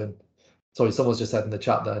get 2. And sorry, someone's just said in the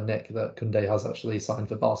chat there, Nick, that Koundé has actually signed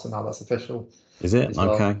for Barca now. That's official. Is it?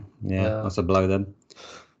 Okay. Yeah, that's a blow then.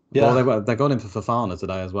 Yeah. Well, they got him for Fofana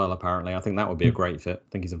today as well, apparently. I think that would be a great fit. I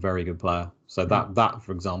think he's a very good player. So that,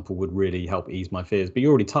 for example, would really help ease my fears. But you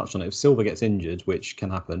already touched on it. If Silva gets injured, which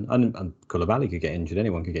can happen, and Koulibaly could get injured,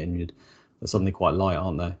 anyone could get injured, they're suddenly quite light,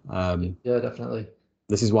 aren't they? Yeah, definitely.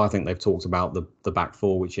 This is why I think they've talked about the back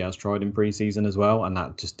four, which he has tried in pre-season as well, and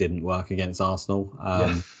that just didn't work against Arsenal.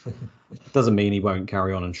 It doesn't mean he won't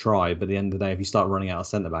carry on and try, but at the end of the day, if you start running out of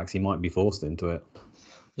centre backs, he might be forced into it.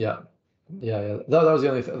 Yeah. That was the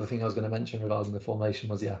only other thing I was going to mention regarding the formation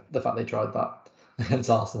was the fact they tried that against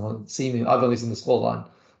Arsenal. Seemingly, I've only seen the scoreline.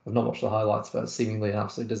 I've not watched the highlights, but it's seemingly an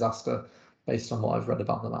absolute disaster based on what I've read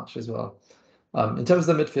about the match as well. In terms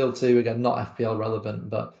of the midfield too, again, not FPL relevant,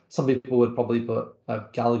 but some people would probably put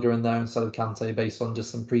Gallagher in there instead of Kante based on just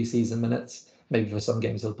some pre-season minutes. Maybe for some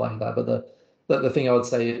games he'll play there. But the thing I would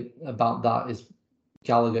say about that is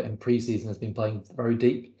Gallagher in pre-season has been playing very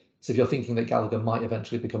deep. So if you're thinking that Gallagher might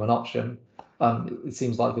eventually become an option, it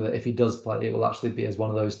seems likely that if he does play, it will actually be as one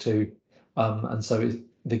of those two. And so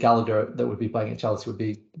the Gallagher that would be playing at Chelsea would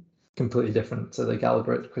be completely different to the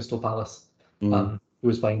Gallagher at Crystal Palace. Who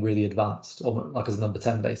was playing really advanced, or like as a number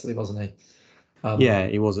 10, basically, wasn't he? Yeah,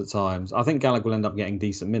 he was at times. I think Gallagher will end up getting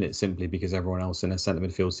decent minutes simply because everyone else in a centre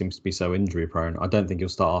midfield seems to be so injury prone. I don't think he'll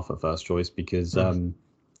start off at first choice because the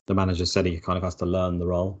manager said he kind of has to learn the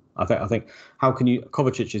role. I think how can you?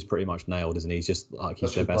 Kovacic is pretty much nailed, isn't he? He's just like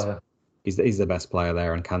he's their best. He's the best player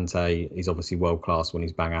there, and Kante, he's obviously world class when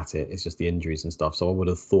he's bang at it. It's just the injuries and stuff. So I would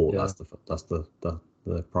have thought that's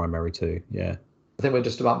the primary two. Yeah. I think we're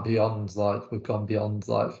just about beyond, like, we've gone beyond,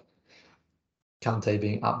 like, Kante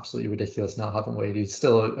being absolutely ridiculous now, haven't we? He's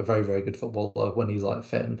still a very, very good footballer when he's, like,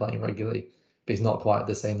 fit and playing regularly, but he's not quite at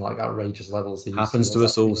the same, like, outrageous levels he happens to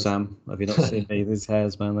us all, Sam. Have you not seen me? These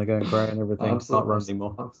hairs, man, they're going grey and everything. Can't run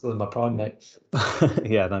anymore. I'm still in my prime, mate.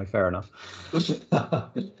 Yeah, no, fair enough.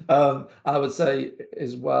 I would say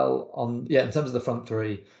as well in terms of the front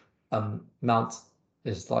three, Mount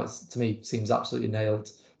is, like, to me, seems absolutely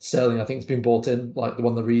nailed. Sterling, I think, has been brought in. Like,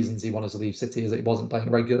 one of the reasons he wanted to leave City is that he wasn't playing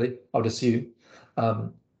regularly, I would assume.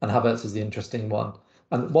 And Havertz is the interesting one.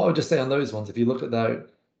 And what I would just say on those ones, if you look at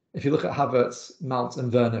Havertz, Mount,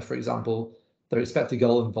 and Werner, for example, their expected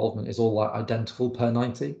goal involvement is all like identical per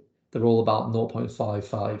 90. They're all about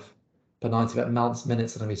 0.55 per 90. But Mount's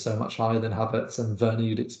minutes are going to be so much higher than Havertz and Werner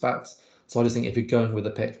you'd expect. So I just think if you're going with a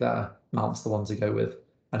pick there, Mount's the one to go with.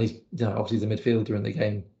 And he's, obviously the midfielder in the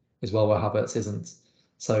game as well, where Havertz isn't.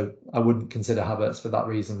 So I wouldn't consider Havertz for that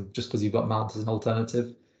reason, just because you've got Mount as an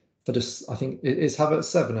alternative. But I think, is Havertz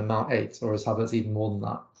 7 and Mount 8, or is Havertz even more than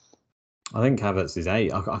that? I think Havertz is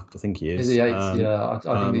 8. I think he is. Is he 8? I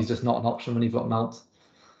think he's just not an option when you've got Mount.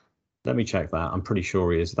 Let me check that. I'm pretty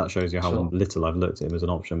sure he is. That shows you how little I've looked at him as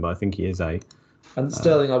an option, but I think he is 8. And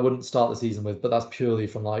Sterling I wouldn't start the season with, but that's purely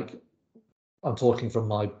from, like, I'm talking from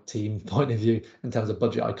my team point of view. In terms of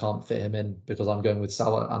budget, I can't fit him in because I'm going with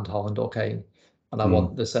Salah and Haaland or Kane. And I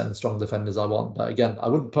want the certain strong defenders I want. But again, I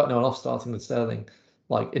wouldn't put anyone off starting with Sterling.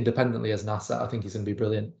 Like, independently as an asset, I think he's going to be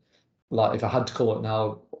brilliant. Like, if I had to call it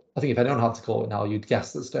now, I think if anyone had to call it now, you'd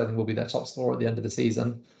guess that Sterling will be their top scorer at the end of the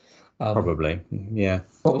season. Probably, yeah.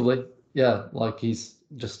 Probably, yeah. Like, he's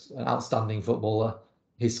just an outstanding footballer.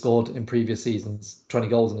 He's scored in previous seasons 20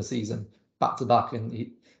 goals in a season, back to back.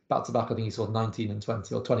 And back to back, I think he scored 19 and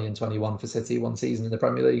 20 or 20 and 21 for City one season in the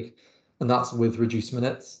Premier League. And that's with reduced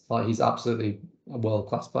minutes. Like, he's absolutely a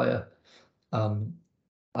world-class player. And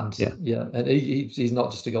he's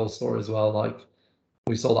not just a goal scorer as well. Like,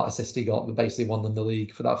 we saw that assist he got, that basically won them the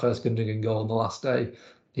league for that first Gundogan goal on the last day.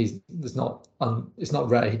 It's not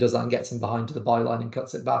rare he does that and gets him behind to the byline and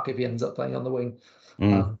cuts it back if he ends up playing on the wing.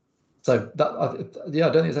 So that, I don't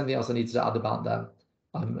think there's anything else I need to add about them.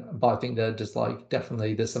 But I think they're just, like,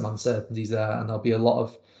 definitely there's some uncertainties there, and there'll be a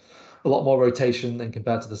lot more rotation than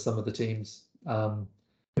compared to the sum of the teams.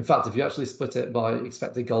 In fact, if you actually split it by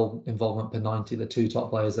expected goal involvement per 90, the two top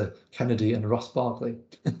players are Kennedy and Ross Barkley,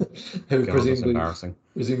 who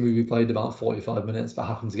presumably played about 45 minutes, but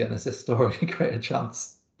happened to get an assist or a greater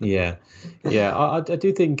chance. Yeah. I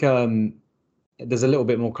do think there's a little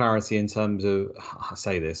bit more clarity in terms of, I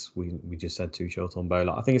say this, we just said Tuchel,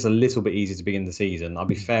 Tombola. I think it's a little bit easier to begin the season. I'd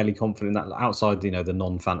be fairly confident that outside, the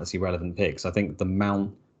non-fantasy relevant picks, I think the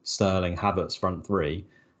Mount, Sterling, Havertz front three,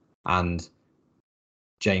 and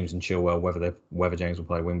James and Chilwell, whether James will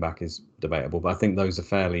play wing back is debatable, but I think those are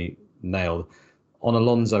fairly nailed. On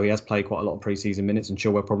Alonso, he has played quite a lot of pre-season minutes, and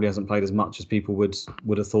Chilwell probably hasn't played as much as people would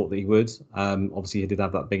have thought that he would. Obviously, he did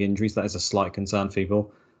have that big injury, so that is a slight concern for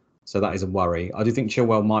people. So that is a worry. I do think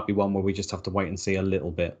Chilwell might be one where we just have to wait and see a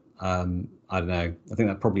little bit. I don't know. I think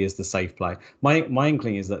that probably is the safe play. My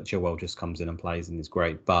inkling is that Chilwell just comes in and plays and is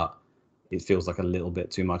great, but it feels like a little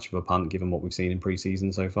bit too much of a punt given what we've seen in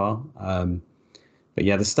pre-season so far. But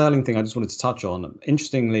yeah, the Sterling thing I just wanted to touch on.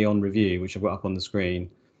 Interestingly, on review, which I've got up on the screen,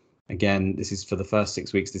 again, this is for the first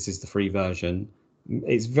 6 weeks. This is the free version.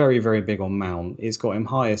 it's very, very big on Mount. It's got him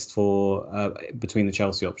highest for between the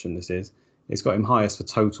Chelsea option. It's got him highest for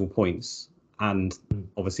total points, and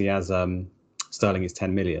obviously as Sterling is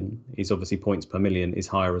 10 million, he's obviously points per million is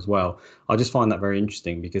higher as well. I just find that very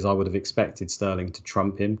interesting because I would have expected Sterling to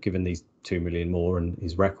trump him given these 2 million more and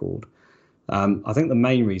his record. I think the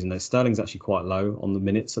main reason that Sterling's actually quite low on the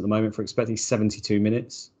minutes at the moment for expecting 72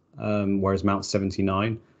 minutes, whereas Mount's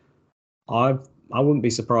 79. I wouldn't be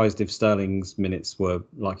surprised if Sterling's minutes were,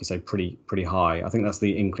 like you say, pretty high. I think that's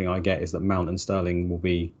the inkling I get, is that Mount and Sterling will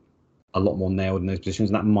be a lot more nailed in those positions,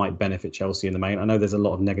 and that might benefit Chelsea in the main. I know there's a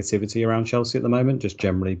lot of negativity around Chelsea at the moment, just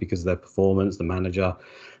generally because of their performance, the manager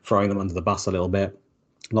throwing them under the bus a little bit,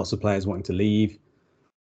 lots of players wanting to leave,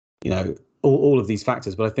 all of these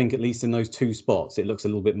factors. But I think at least in those two spots, it looks a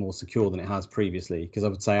little bit more secure than it has previously, because I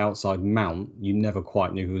would say outside Mount, you never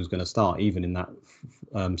quite knew who was going to start, even in that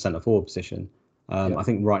centre forward position. I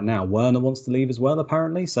think right now Werner wants to leave as well,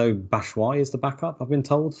 apparently. So Batshuayi is the backup, I've been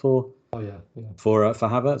told, for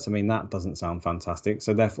Havertz. I mean, that doesn't sound fantastic.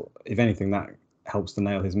 So therefore, if anything, that helps to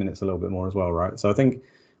nail his minutes a little bit more as well, right? So I think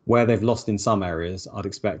where they've lost in some areas, I'd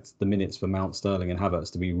expect the minutes for Mount, Sterling and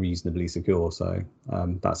Havertz to be reasonably secure. So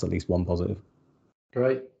that's at least one positive.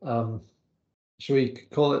 Great. Should we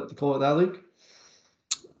call it there, Luke?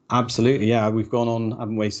 Absolutely, yeah. We've gone on,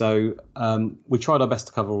 haven't we? So we tried our best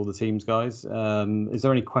to cover all the teams, guys. Is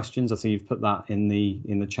there any questions? I see you've put that in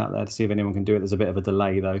the chat there to see if anyone can do it. There's a bit of a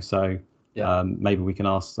delay though, so maybe we can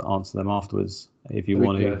answer them afterwards if you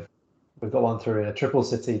want to. We've got one through here. Triple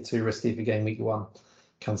City, too risky for game week 1.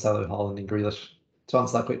 Cancelo, Haaland and Grealish. To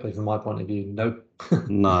answer that quickly from my point of view, no.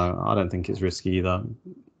 No, I don't think it's risky either.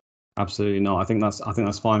 Absolutely not. I think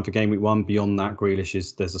that's fine for game week 1. Beyond that,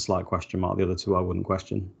 Grealish there's a slight question mark. The other two I wouldn't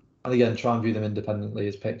question. And again, try and view them independently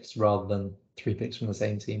as picks rather than 3 picks from the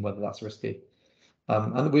same team, whether that's risky.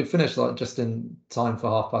 And we've finished just in time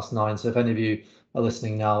for 9:30. So if any of you are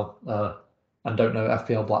listening now and don't know,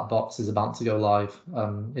 FPL Black Box is about to go live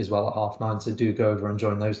as well at 9:30. So do go over and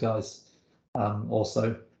join those guys.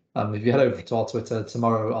 Also, if you head over to our Twitter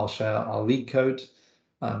tomorrow, I'll share our league code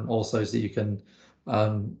also, so you can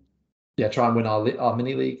try and win our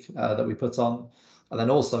mini league that we put on. And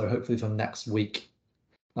then also hopefully from next week,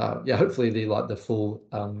 hopefully the full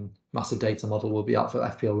massive data model will be out for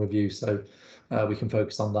FPL review, so we can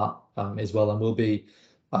focus on that as well. And we'll be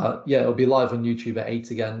it'll be live on YouTube at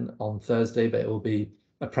 8 again on Thursday, but it will be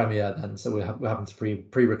a premiere then, so we're having to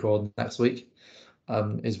pre-record next week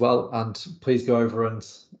as well. And please go over and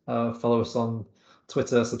follow us on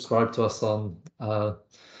Twitter, subscribe to us on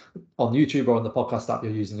YouTube or on the podcast app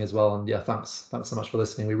you're using as well. And thanks so much for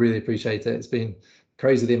listening. We really appreciate it. It's been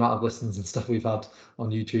crazy the amount of listens and stuff we've had on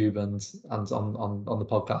YouTube and on the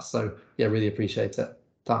podcast. So really appreciate it.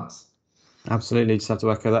 Thanks. Absolutely, just have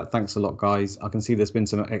to echo that. Thanks a lot, guys. I can see there's been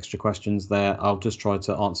some extra questions there. I'll just try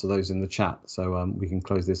to answer those in the chat, so we can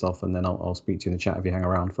close this off, and then I'll speak to you in the chat if you hang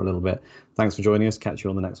around for a little bit. Thanks for joining us. Catch you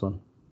on the next one.